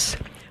cross.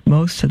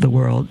 Most of the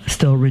world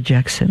still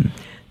rejects him.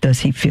 Does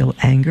he feel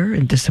anger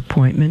and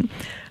disappointment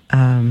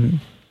and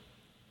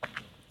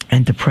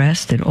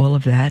depressed and all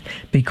of that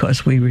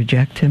because we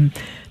reject him?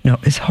 No,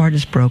 his heart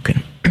is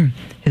broken.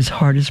 His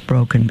heart is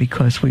broken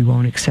because we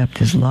won't accept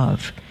his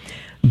love.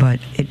 But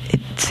it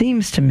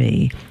seems to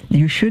me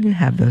you shouldn't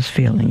have those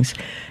feelings.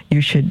 You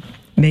should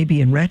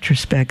maybe in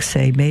retrospect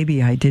say,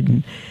 maybe I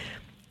didn't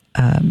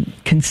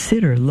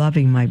consider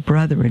loving my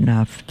brother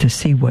enough to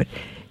see what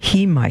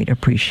he might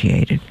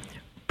appreciate.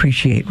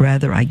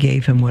 Rather, I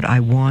gave him what I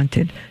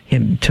wanted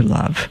him to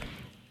love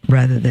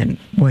rather than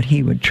what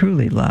he would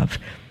truly love.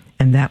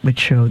 And that would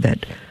show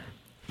that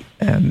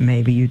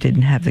maybe you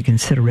didn't have the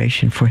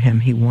consideration for him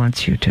he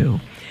wants you to.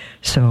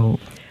 So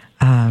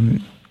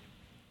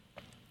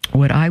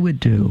what I would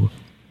do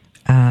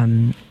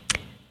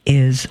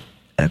is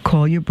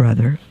call your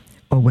brother,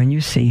 or when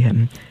you see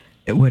him,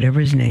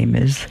 whatever his name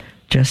is,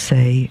 just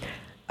say,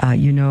 I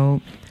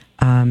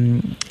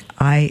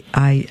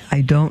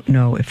don't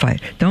know if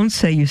don't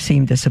say you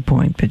seem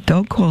disappointed, but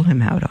don't call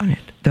him out on it.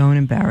 Don't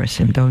embarrass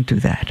him. Don't do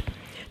that.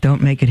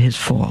 Don't make it his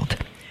fault.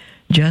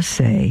 Just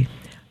say,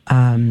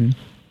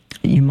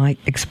 you might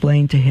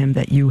explain to him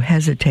that you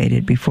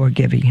hesitated before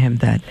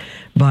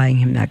buying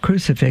him that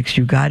crucifix.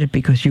 You got it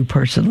because you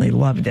personally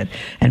loved it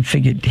and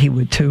figured he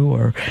would too,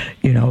 or,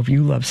 if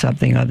you love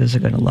something, others are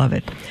going to love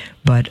it.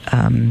 But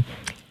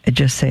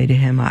just say to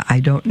him, I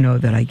don't know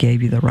that I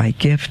gave you the right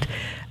gift,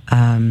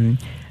 and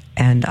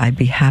I'd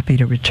be happy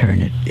to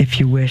return it if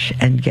you wish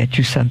and get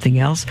you something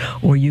else,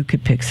 or you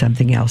could pick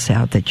something else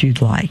out that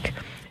you'd like.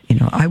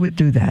 I would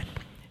do that.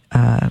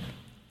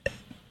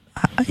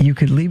 You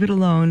could leave it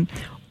alone,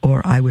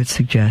 or I would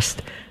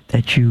suggest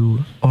that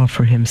you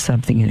offer him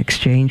something in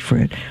exchange for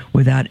it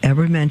without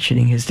ever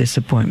mentioning his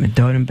disappointment.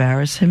 Don't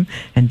embarrass him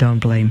and don't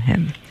blame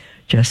him.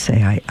 Just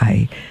say,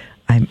 I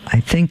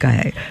think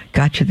I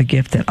got you the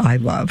gift that I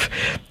love,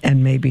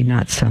 and maybe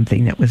not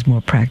something that was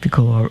more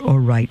practical or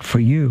right for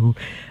you,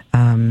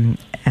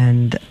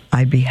 and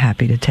I'd be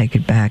happy to take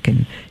it back,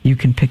 and you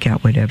can pick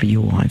out whatever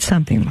you want,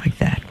 something like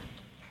that.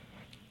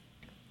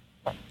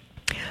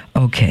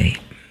 Okay.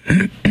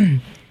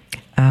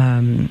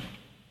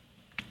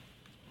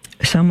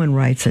 Someone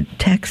writes a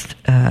text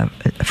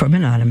from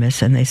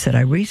Anonymous, and they said,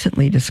 I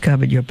recently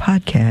discovered your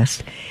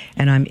podcast,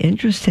 and I'm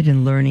interested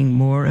in learning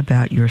more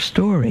about your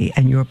story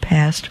and your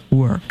past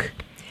work.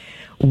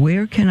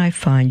 Where can I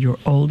find your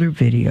older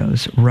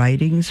videos,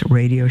 writings,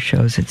 radio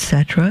shows,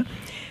 etc.?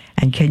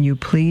 And can you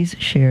please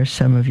share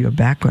some of your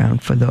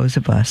background for those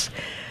of us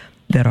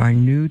that are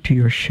new to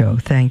your show?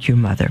 Thank you,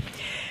 Mother.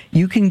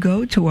 You can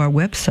go to our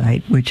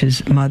website, which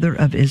is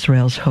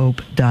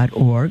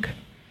motherofisraelshope.org,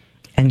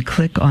 and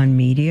click on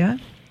media,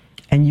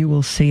 and you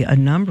will see a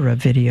number of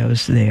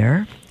videos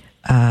there,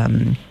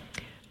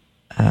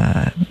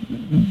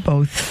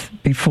 both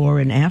before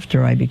and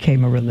after I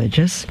became a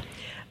religious.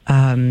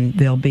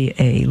 There'll be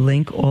a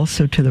link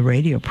also to the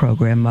radio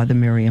program, Mother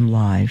Miriam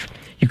Live.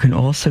 You can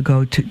also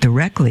go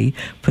directly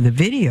for the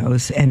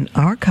videos and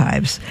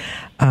archives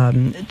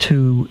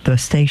to the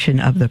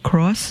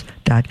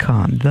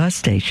stationofthecross.com,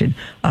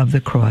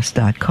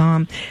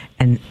 thestationofthecross.com,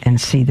 and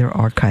see their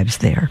archives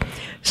there.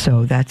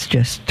 So that's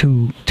just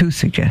two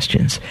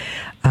suggestions.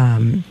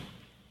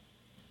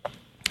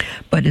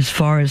 But as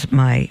far as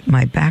my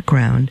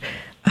background,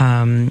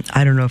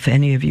 I don't know if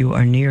any of you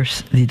are near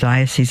the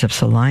Diocese of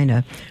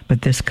Salina,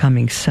 but this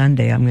coming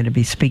Sunday I'm going to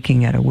be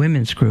speaking at a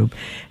women's group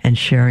and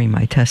sharing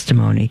my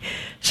testimony.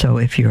 So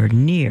if you're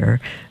near,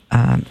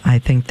 I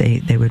think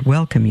they would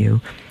welcome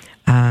you.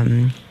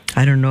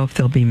 I don't know if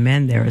there'll be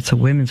men there. It's a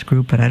women's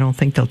group, but I don't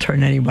think they'll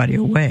turn anybody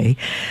away.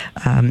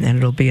 And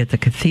it'll be at the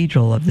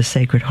Cathedral of the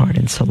Sacred Heart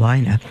in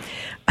Salina.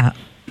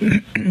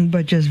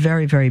 But just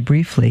very, very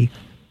briefly,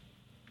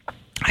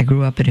 I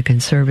grew up in a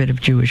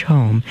conservative Jewish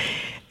home,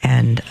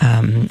 and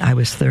I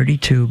was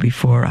 32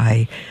 before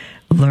I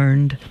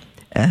learned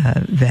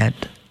that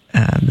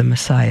the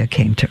Messiah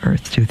came to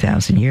earth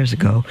 2,000 years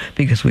ago,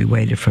 because we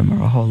waited for him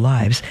our whole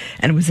lives.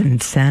 And it was an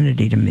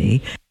insanity to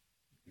me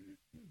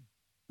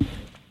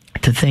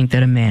to think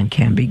that a man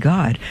can be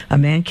God. A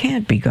man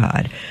can't be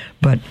God.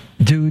 But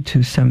due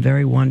to some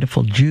very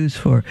wonderful Jews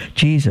for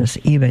Jesus,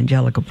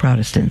 evangelical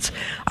Protestants,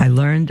 I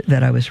learned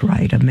that I was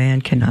right. A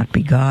man cannot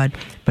be God,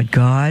 but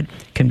God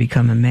can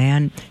become a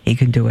man. He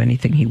can do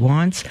anything he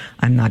wants.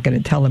 I'm not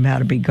going to tell him how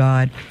to be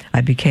God.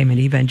 I became an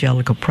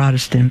evangelical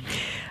Protestant.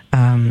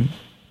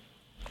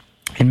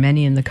 And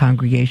many in the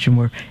congregation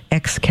were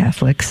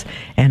ex-Catholics,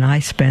 and I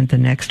spent the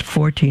next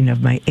 14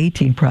 of my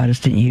 18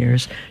 Protestant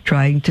years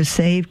trying to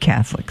save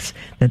Catholics,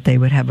 that they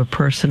would have a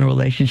personal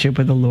relationship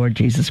with the Lord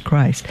Jesus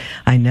Christ.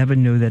 I never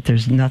knew that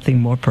there's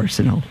nothing more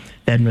personal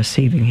than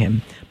receiving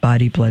him,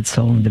 body, blood,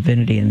 soul, and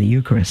divinity in the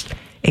Eucharist.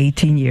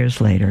 18 years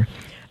later,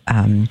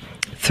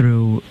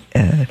 through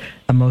a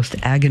most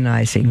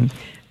agonizing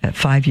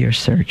 5-year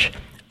search,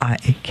 I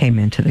came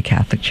into the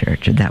Catholic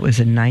Church, and that was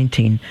in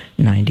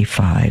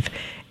 1995.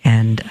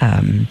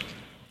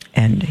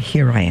 And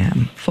here I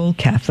am, full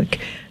Catholic.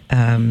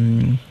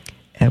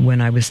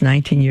 When I was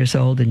 19 years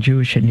old and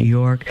Jewish in New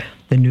York,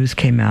 the news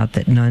came out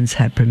that nuns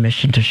had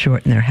permission to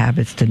shorten their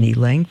habits to knee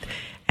length,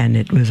 and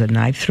it was a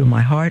knife through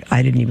my heart.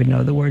 I didn't even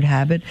know the word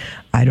habit.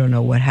 I don't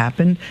know what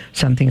happened.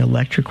 Something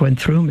electric went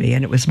through me,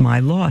 and it was my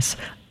loss.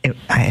 It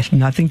had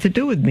nothing to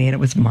do with me, and it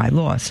was my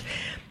loss.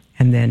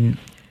 And then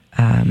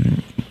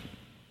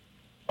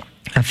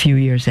a few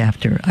years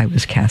after I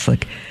was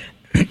Catholic,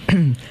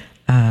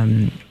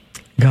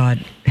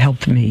 God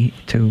helped me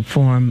to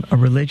form a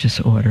religious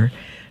order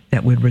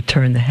that would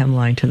return the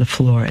hemline to the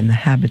floor and the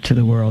habit to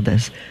the world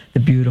as the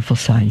beautiful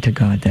sign to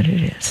God that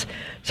it is.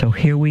 So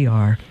here we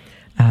are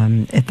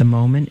at the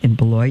moment in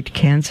Beloit,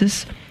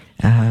 Kansas,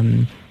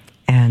 and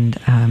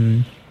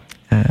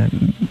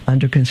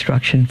under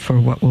construction for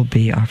what will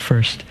be our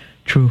first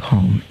true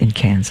home in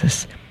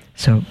Kansas.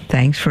 So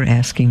thanks for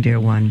asking, dear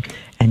one,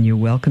 and you're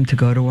welcome to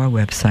go to our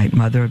website,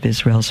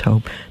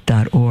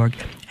 motherofisraelshope.org,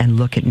 and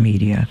look at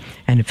media.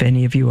 And if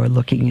any of you are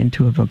looking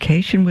into a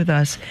vocation with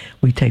us,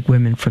 we take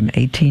women from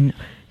 18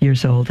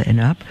 years old and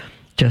up.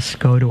 Just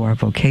go to our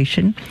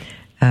vocation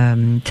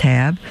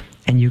tab,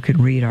 and you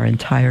can read our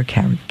entire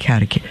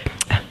charism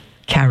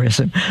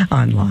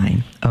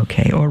online.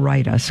 Okay, or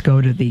write us.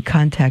 Go to the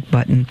contact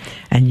button,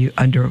 and you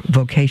under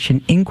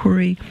vocation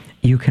inquiry,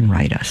 you can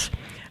write us.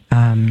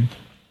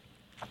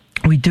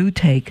 We do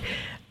take,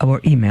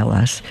 or email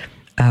us,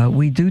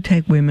 we do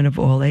take women of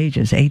all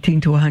ages, 18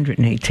 to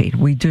 118.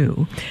 We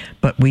do,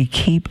 but we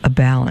keep a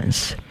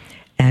balance.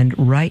 And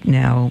right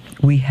now,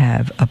 we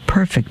have a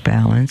perfect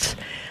balance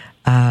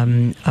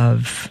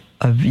of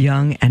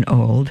young and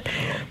old.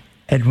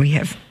 And we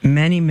have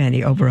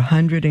many, over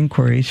 100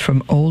 inquiries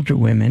from older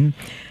women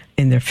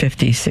in their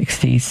 50s,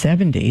 60s,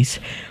 70s.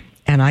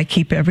 And I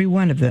keep every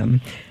one of them.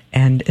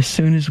 And as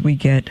soon as we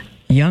get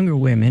younger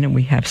women, and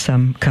we have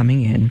some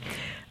coming in,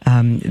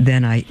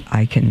 then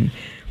I can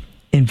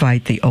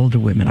invite the older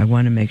women. I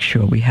want to make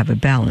sure we have a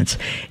balance.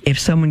 If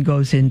someone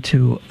goes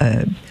into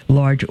a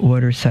large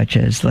order such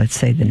as, let's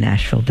say, the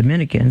Nashville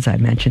Dominicans, I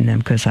mentioned them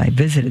because I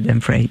visited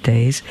them for 8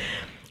 days,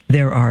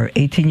 there are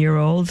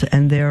 18-year-olds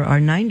and there are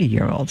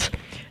 90-year-olds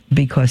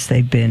because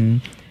they've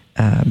been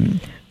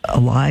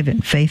alive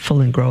and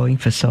faithful and growing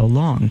for so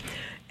long.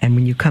 And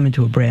when you come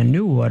into a brand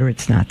new order,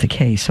 it's not the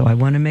case. So I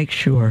want to make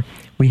sure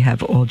we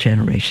have all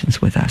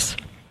generations with us.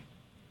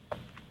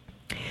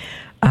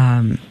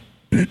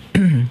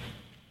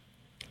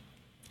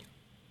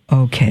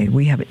 Okay,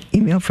 we have an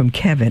email from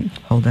Kevin.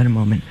 Hold on a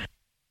moment.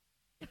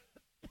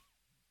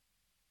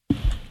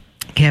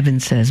 Kevin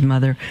says,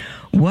 Mother,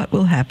 what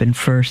will happen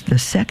first, the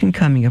second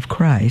coming of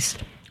Christ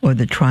or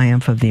the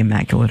triumph of the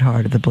Immaculate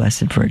Heart of the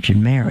Blessed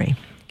Virgin Mary?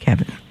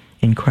 Kevin,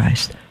 in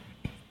Christ.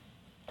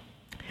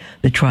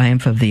 The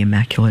triumph of the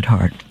Immaculate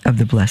Heart of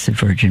the Blessed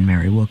Virgin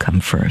Mary will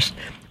come first.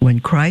 When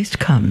Christ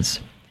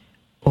comes,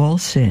 all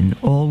sin,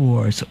 all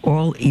wars,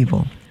 all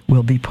evil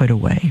will be put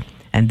away,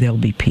 and there'll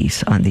be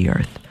peace on the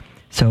earth.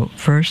 So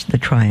first, the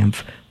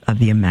triumph of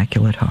the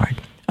Immaculate Heart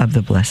of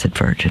the Blessed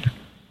Virgin.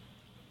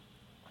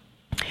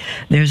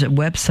 There's a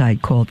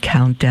website called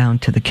Countdown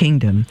to the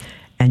Kingdom,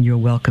 and you're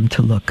welcome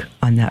to look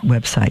on that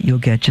website. You'll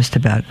get just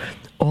about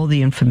all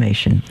the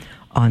information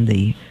on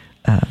the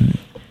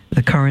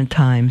current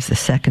times, the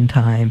second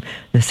time,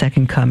 the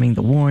second coming,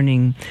 the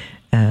warning,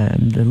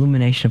 the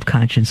illumination of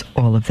conscience,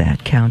 all of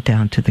that,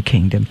 Countdown to the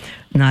Kingdom.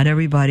 Not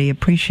everybody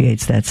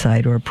appreciates that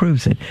site or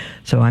approves it,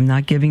 so I'm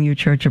not giving you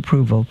church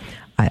approval.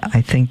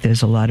 I think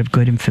there's a lot of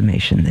good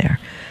information there.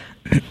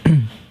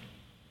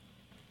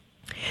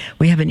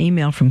 We have an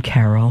email from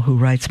Carol who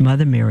writes,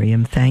 Mother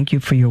Miriam, thank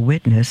you for your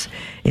witness.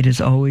 It is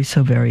always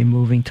so very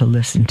moving to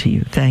listen to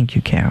you. Thank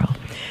you, Carol.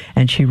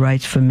 And she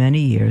writes, for many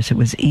years, it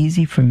was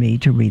easy for me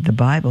to read the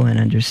Bible and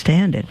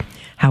understand it.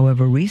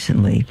 However,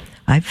 recently,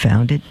 I've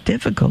found it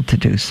difficult to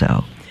do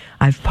so.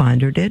 I've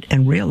pondered it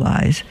and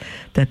realized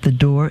that the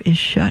door is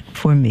shut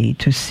for me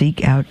to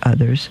seek out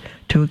others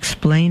to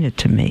explain it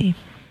to me.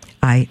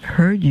 I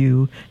heard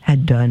you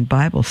had done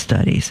Bible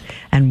studies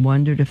and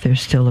wondered if they're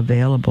still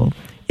available.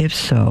 If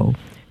so,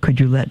 could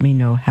you let me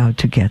know how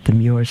to get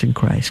them? Yours in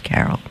Christ,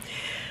 Carol.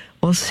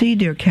 Well, see,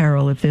 dear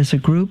Carol, if there's a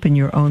group in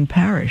your own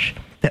parish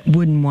that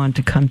wouldn't want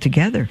to come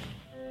together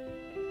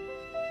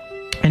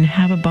and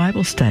have a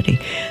Bible study.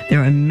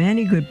 There are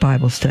many good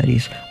Bible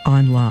studies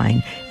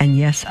online. And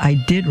yes, I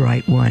did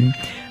write one,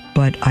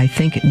 but I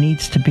think it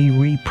needs to be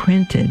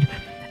reprinted.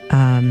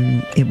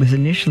 It was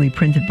initially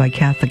printed by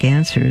Catholic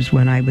Answers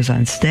when I was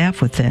on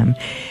staff with them.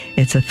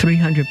 It's a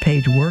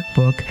 300-page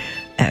workbook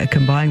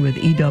combined with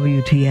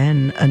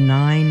EWTN,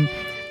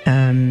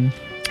 a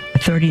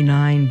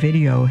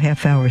 39-video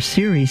half-hour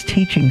series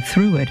teaching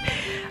through it.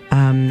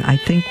 I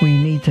think we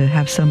need to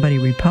have somebody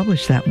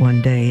republish that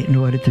one day in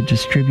order to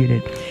distribute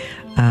it.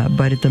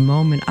 But at the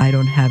moment, I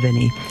don't have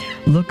any.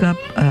 Look up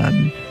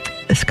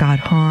Scott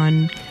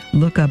Hahn.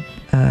 Look up,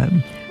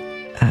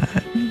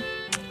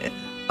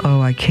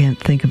 I can't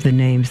think of the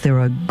names. There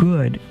are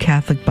good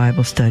Catholic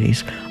Bible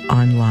studies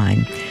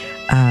online.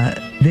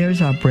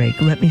 There's our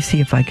break. Let me see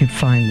if I could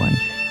find one.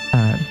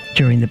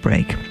 during the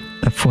break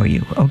for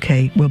you.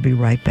 Okay, we'll be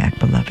right back,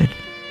 beloved.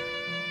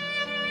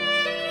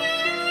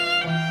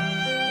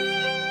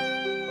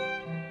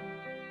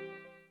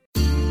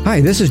 Hi,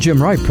 this is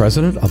Jim Wright,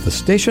 president of the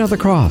Station of the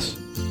Cross.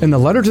 In the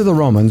letter to the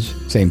Romans,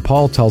 St.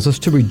 Paul tells us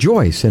to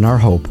rejoice in our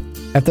hope.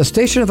 At the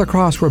Station of the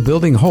Cross, we're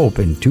building hope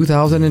in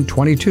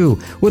 2022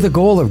 with a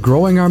goal of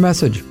growing our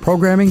message,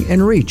 programming,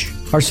 and reach.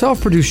 Our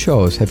self-produced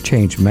shows have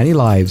changed many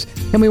lives,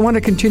 and we want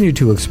to continue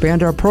to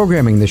expand our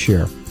programming this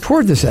year.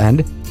 Toward this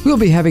end, we'll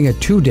be having a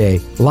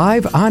 2-day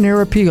live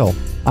on-air appeal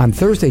on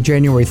Thursday,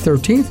 January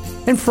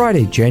 13th and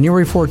Friday,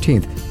 January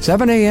 14th,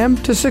 7 a.m.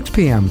 to 6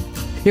 p.m.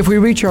 If we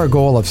reach our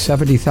goal of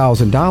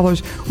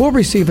 $70,000, we'll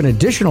receive an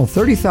additional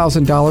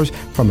 $30,000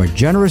 from a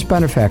generous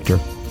benefactor.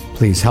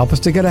 Please help us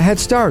to get a head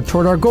start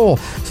toward our goal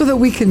so that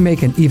we can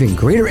make an even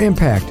greater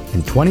impact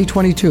in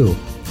 2022.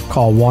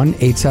 Call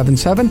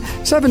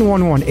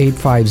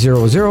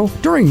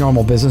 1-877-711-8500 during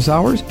normal business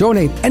hours.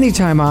 Donate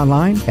anytime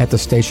online at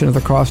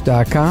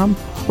thestationofthecross.com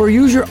or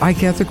use your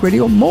iCatholic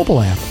Radio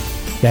mobile app.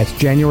 That's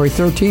January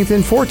 13th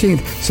and 14th,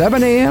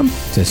 7 a.m.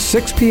 to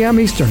 6 p.m.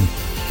 Eastern.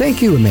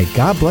 Thank you, and may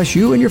God bless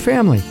you and your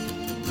family.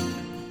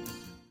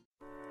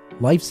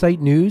 LifeSite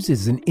News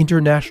is an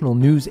international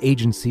news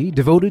agency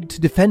devoted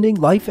to defending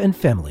life and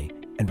family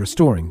and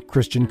restoring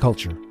Christian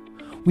culture.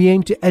 We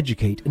aim to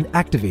educate and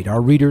activate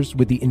our readers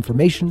with the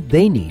information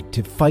they need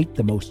to fight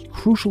the most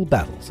crucial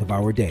battles of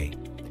our day,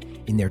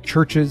 in their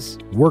churches,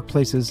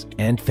 workplaces,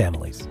 and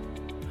families.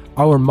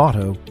 Our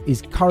motto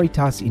is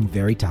Caritas in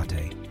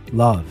Veritate,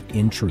 love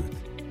in truth.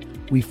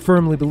 We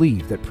firmly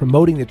believe that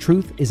promoting the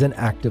truth is an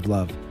act of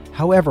love,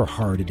 however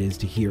hard it is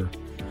to hear.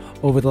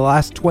 Over the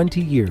last 20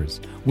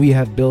 years, we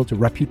have built a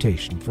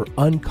reputation for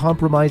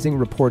uncompromising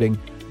reporting,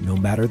 no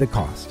matter the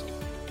cost.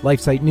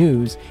 LifeSite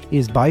News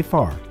is by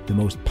far the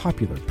most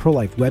popular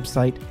pro-life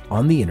website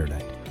on the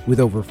internet, with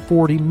over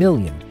 40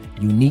 million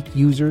unique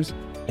users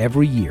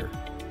every year,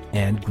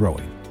 and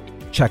growing.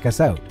 Check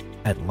us out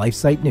at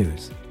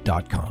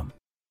lifesitenews.com.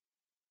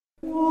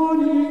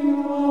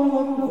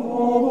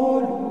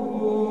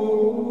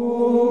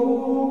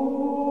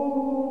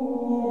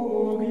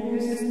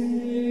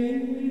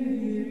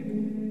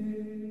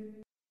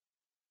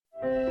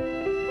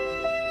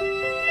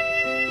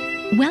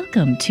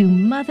 Welcome to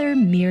Mother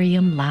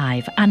Miriam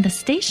Live on the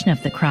Station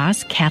of the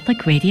Cross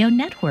Catholic Radio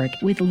Network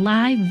with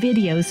live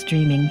video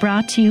streaming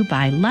brought to you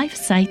by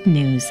LifeSite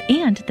News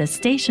and the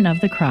Station of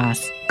the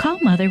Cross. Call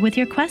Mother with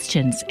your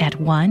questions at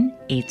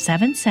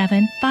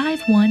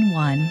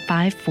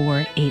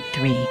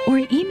 1-877-511-5483 or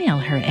email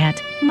her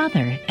at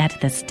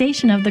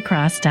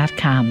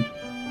mother@thestationofthecross.com.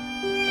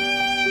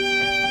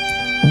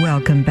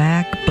 Welcome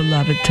back,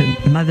 beloved,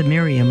 to Mother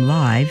Miriam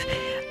Live.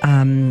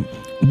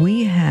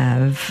 We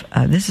have,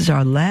 this is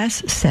our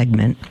last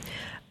segment.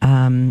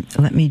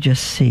 Let me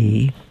just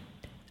see.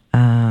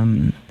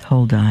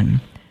 Hold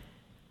on.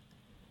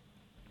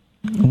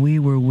 We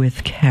were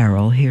with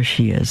Carol. Here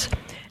she is.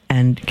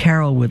 And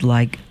Carol would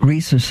like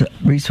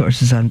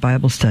resources on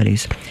Bible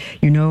studies.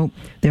 You know,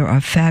 there are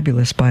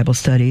fabulous Bible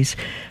studies,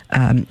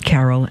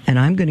 Carol, and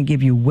I'm going to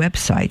give you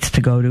websites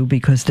to go to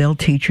because they'll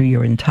teach you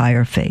your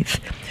entire faith.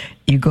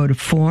 You go to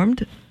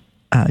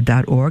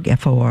Formed.org,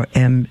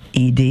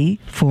 F-O-R-M-E-D,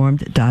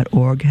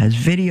 formed.org, has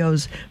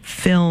videos,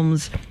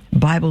 films,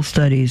 Bible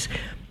studies,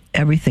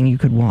 everything you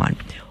could want.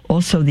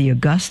 Also, the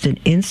Augustine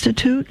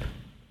Institute,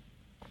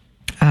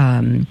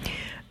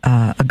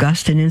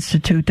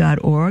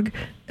 AugustineInstitute.org,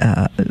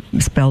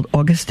 spelled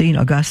Augustine,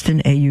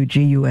 Augustine,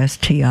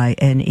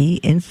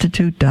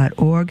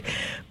 Institute.org.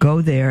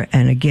 Go there,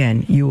 and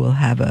again, you will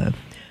have a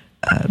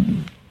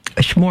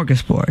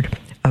smorgasbord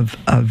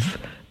of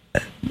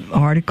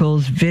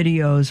articles,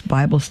 videos,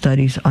 Bible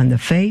studies on the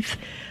faith.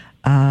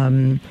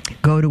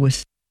 Go to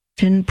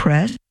Ascension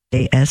Press,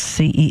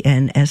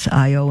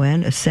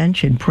 ASCENSION,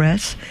 Ascension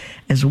Press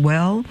as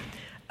well.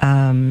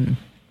 There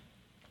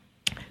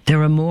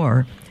are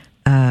more.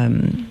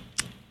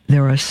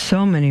 There are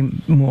so many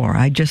more.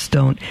 I just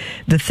don't.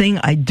 The thing,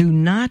 I do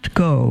not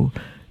go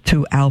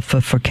to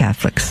Alpha for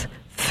Catholics.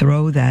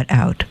 Throw that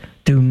out.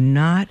 Do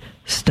not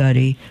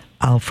study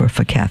Alpha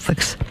for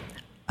Catholics.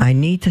 I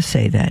need to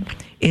say that.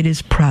 It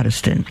is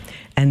Protestant,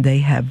 and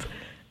they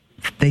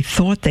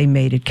thought they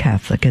made it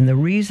Catholic. And the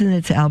reason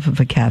it's Alpha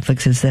for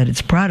Catholics is that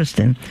it's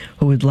Protestant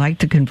who would like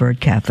to convert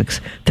Catholics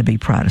to be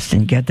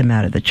Protestant, get them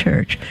out of the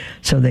church.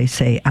 So they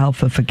say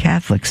Alpha for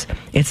Catholics.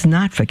 It's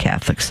not for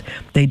Catholics.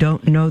 They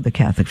don't know the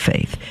Catholic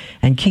faith.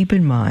 And keep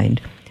in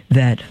mind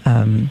that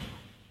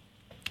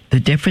the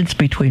difference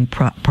between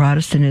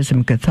Protestantism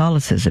and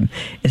Catholicism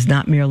is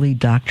not merely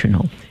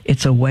doctrinal.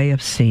 It's a way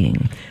of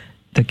seeing.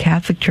 The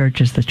Catholic Church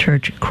is the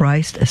church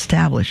Christ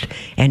established,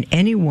 and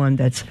anyone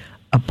that's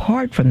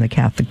apart from the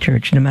Catholic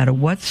Church, no matter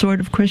what sort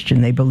of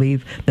Christian they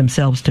believe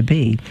themselves to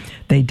be,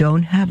 they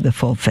don't have the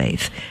full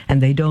faith, and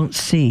they don't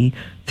see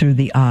through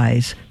the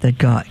eyes that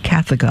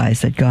Catholic eyes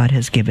that God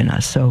has given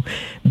us. So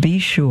be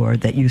sure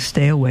that you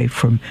stay away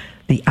from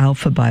the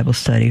Alpha Bible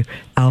study,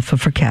 Alpha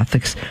for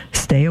Catholics.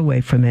 Stay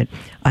away from it.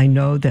 I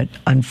know that,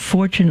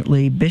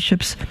 unfortunately,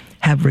 bishops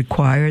have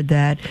required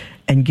that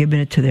and given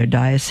it to their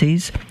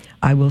diocese.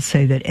 I will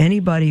say that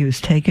anybody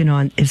who's taken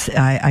on,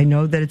 I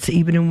know that it's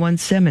even in one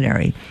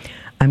seminary,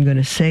 I'm going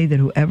to say that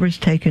whoever's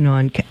taken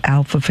on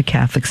Alpha for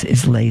Catholics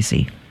is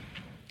lazy,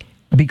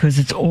 because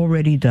it's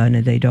already done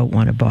and they don't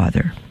want to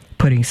bother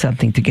putting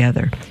something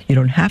together. You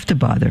don't have to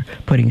bother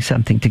putting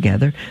something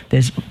together.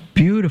 There's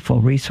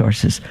beautiful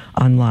resources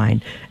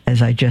online.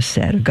 As I just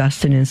said,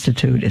 Augustine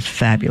Institute is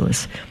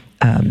fabulous.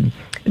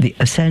 The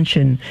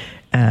Ascension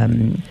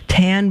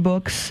TAN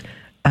books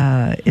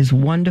is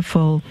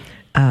wonderful.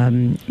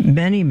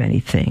 Many, many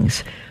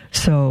things.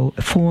 So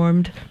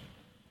formed.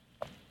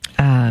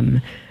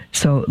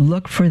 So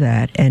look for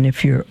that. And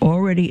if you're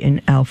already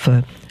in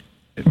Alpha,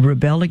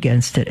 rebel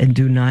against it and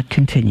do not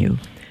continue.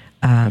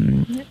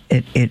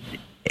 It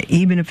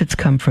even if it's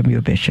come from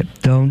your bishop,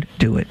 don't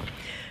do it.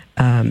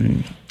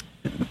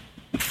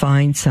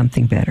 Find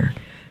something better,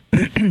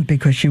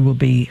 because you will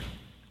be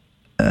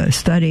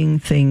studying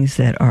things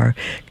that are.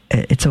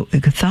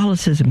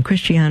 Catholicism,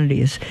 Christianity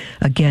is,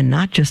 again,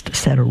 not just a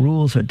set of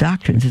rules or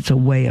doctrines. It's a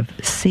way of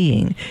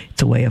seeing.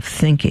 It's a way of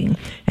thinking.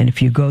 And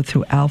if you go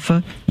through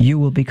Alpha, you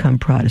will become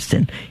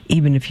Protestant,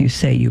 even if you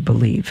say you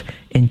believe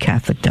in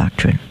Catholic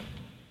doctrine.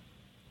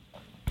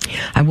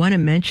 I want to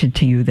mention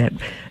to you that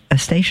a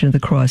Station of the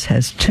Cross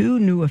has 2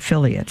 new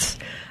affiliates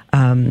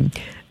in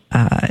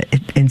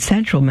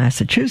central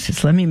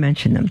Massachusetts. Let me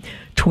mention them.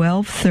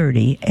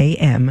 1230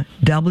 AM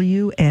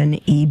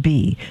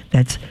WNEB.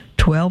 That's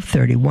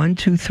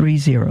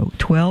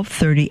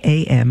 1230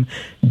 AM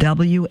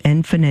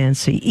WN for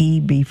Nancy,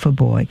 EB for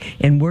boy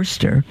in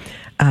Worcester,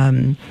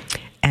 and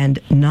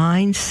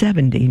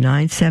 970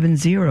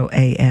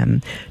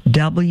 AM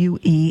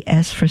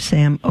WES for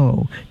Sam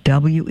O,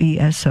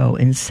 WESO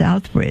in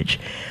Southbridge,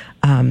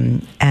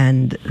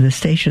 and the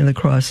Station of the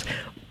Cross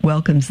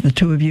welcomes the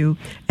 2 of you,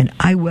 and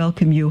I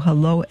welcome you.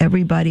 Hello,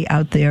 everybody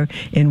out there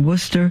in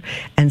Worcester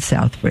and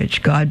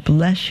Southbridge. God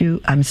bless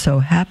you. I'm so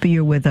happy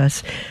you're with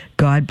us.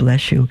 God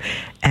bless you.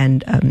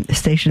 And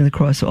Station of the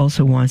Cross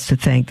also wants to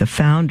thank the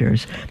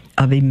founders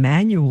of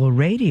Emmanuel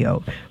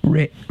Radio,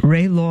 Ray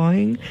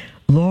Loring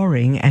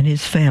and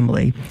his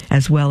family,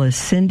 as well as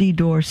Cindy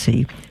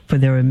Dorsey, for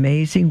their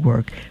amazing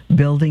work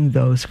building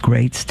those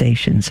great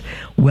stations.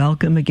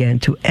 Welcome again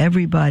to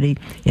everybody.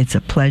 It's a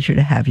pleasure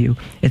to have you.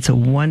 It's a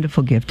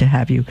wonderful gift to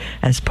have you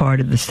as part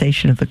of the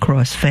Station of the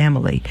Cross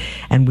family,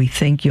 and we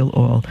think you'll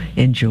all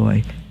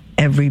enjoy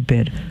every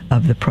bit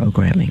of the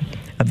programming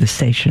of the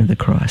Station of the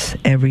Cross,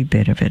 every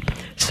bit of it.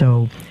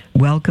 So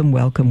welcome,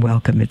 welcome,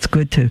 welcome. It's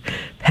good to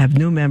have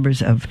new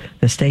members of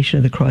the Station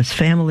of the Cross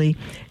family,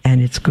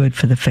 and it's good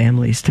for the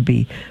families to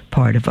be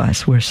part of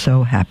us. We're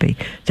so happy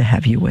to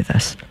have you with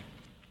us.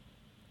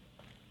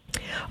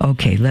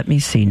 Okay, let me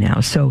see now.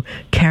 So,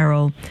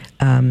 Carol,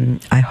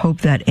 I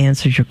hope that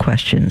answers your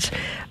questions.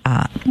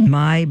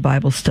 My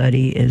Bible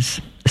study is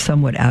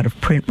somewhat out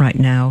of print right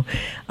now.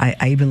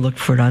 I even looked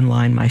for it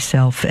online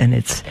myself, and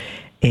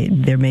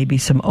there may be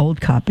some old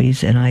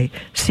copies, and I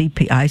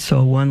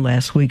saw one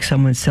last week,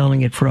 someone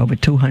selling it for over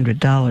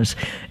 $200.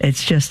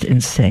 It's just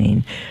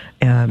insane.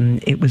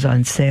 It was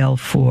on sale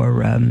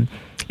for,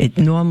 it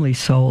normally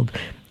sold,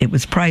 it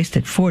was priced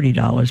at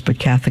 $40, but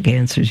Catholic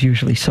Answers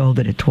usually sold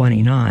it at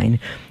 $29.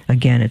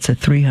 Again, it's a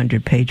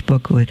 300-page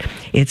booklet.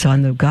 It's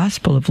on the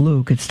Gospel of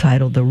Luke. It's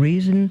titled The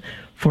Reasons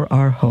for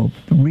Our Hope.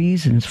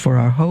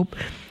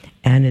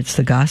 And it's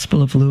the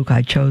Gospel of Luke.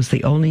 I chose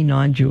the only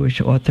non-Jewish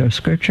author of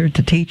Scripture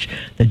to teach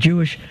the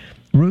Jewish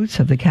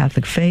roots of the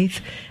Catholic faith,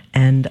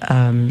 and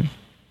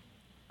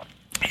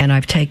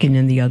I've taken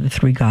in the other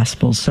 3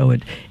 Gospels, so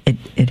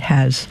it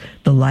has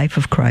the life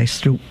of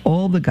Christ through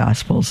all the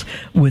Gospels,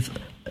 with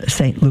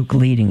St. Luke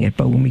leading it.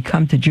 But when we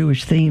come to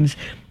Jewish themes,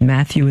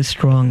 Matthew is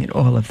strong in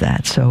all of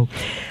that. So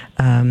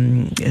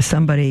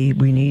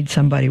we need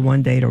somebody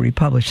one day to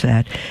republish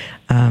that.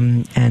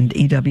 And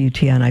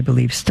EWTN, I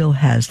believe, still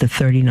has the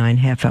 39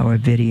 half-hour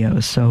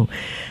videos. So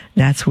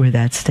that's where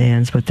that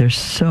stands. But there's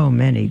so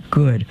many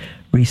good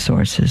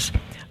resources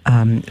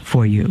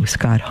for you.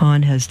 Scott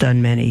Hahn has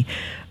done many.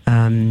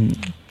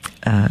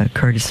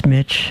 Curtis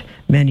Mitch,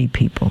 many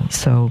people.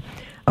 So,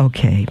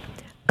 okay,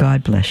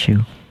 God bless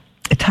you.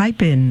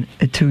 Type in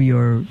to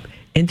your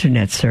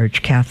internet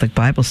search Catholic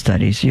Bible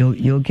Studies.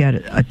 You'll get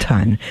a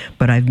ton,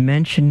 but I've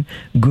mentioned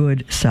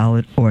good,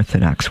 solid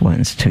Orthodox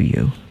ones to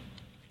you.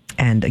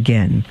 And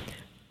again,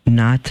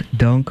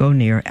 don't go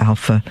near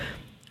Alpha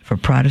for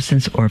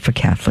Protestants or for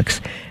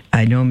Catholics.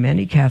 I know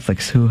many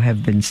Catholics who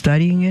have been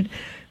studying it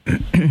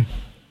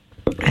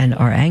and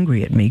are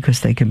angry at me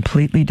because they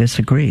completely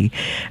disagree.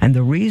 And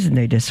the reason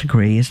they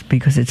disagree is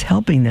because it's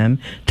helping them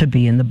to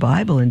be in the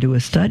Bible and do a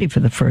study for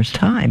the first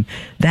time.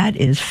 That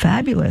is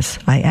fabulous.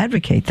 I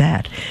advocate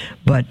that.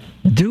 But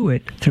do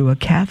it through a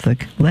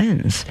Catholic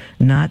lens,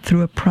 not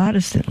through a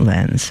Protestant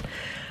lens.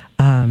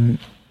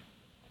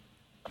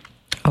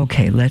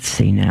 Okay, let's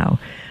see now.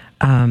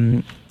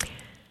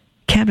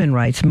 Kevin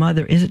writes,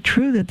 Mother, is it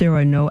true that there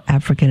are no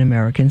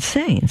African-American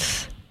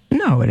saints?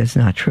 No, it is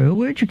not true.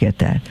 Where'd you get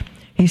that?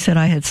 He said,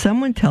 I had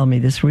someone tell me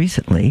this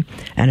recently,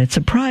 and it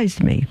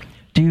surprised me.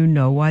 Do you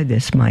know why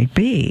this might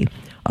be?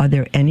 Are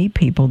there any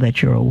people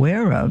that you're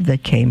aware of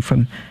that came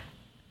from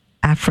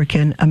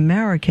African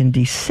American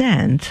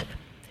descent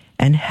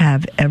and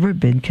have ever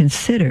been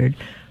considered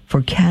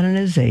for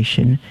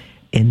canonization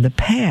in the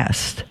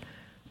past?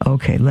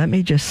 Okay, let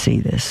me just see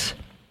this.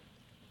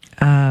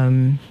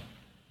 I'm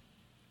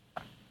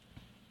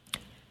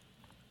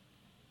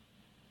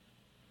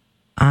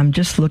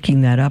just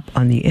looking that up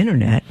on the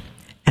internet,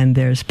 and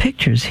there's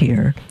pictures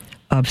here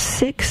of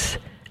 6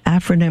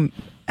 African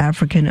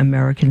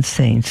American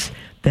saints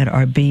that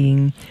are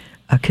being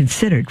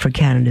considered for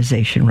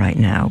canonization right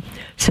now.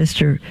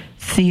 Sister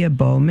Thea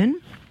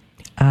Bowman,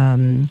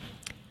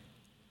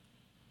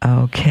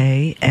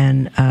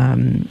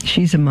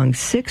 she's among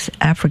 6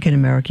 African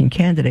American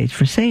candidates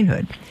for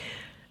sainthood.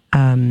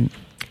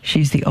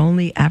 She's the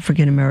only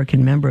African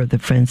American member of the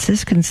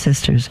Franciscan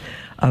Sisters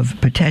of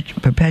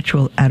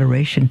Perpetual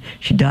Adoration.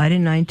 She died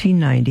in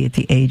 1990 at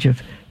the age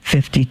of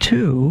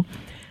 52.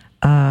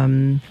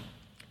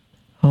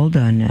 Hold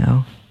on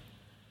now.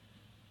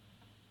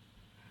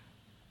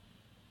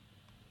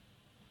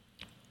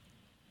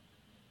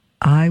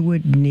 I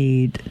would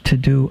need to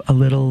do a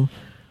little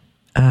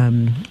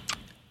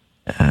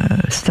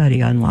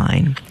study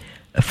online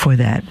for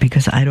that,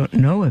 because I don't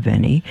know of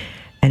any.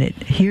 And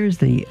here's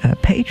the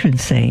patron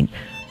saint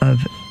of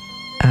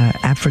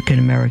African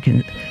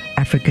American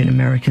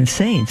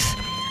saints,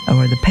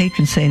 or the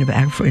patron saint of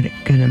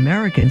African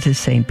Americans is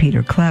Saint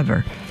Peter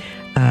Claver,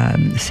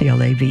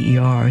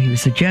 Claver. He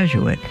was a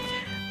Jesuit.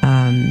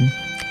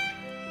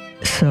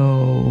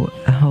 So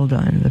hold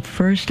on. The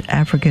first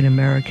African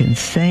American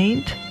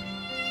saint,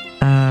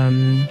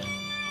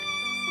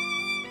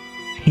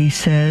 he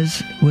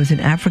says, was an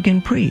African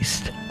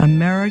priest,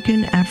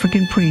 American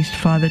African priest,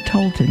 Father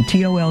Tolton,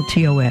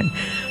 Tolton.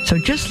 So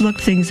just look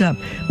things up.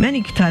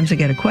 Many times I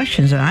get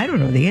questions and I don't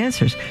know the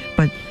answers,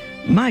 but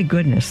my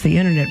goodness, the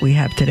internet we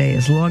have today,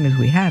 as long as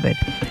we have it,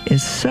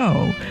 is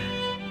so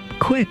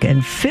quick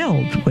and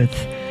filled with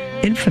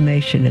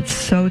information. It's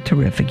so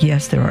terrific.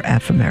 Yes, there are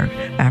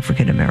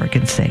African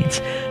American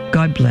saints.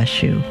 God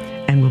bless you,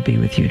 and we'll be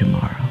with you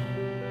tomorrow.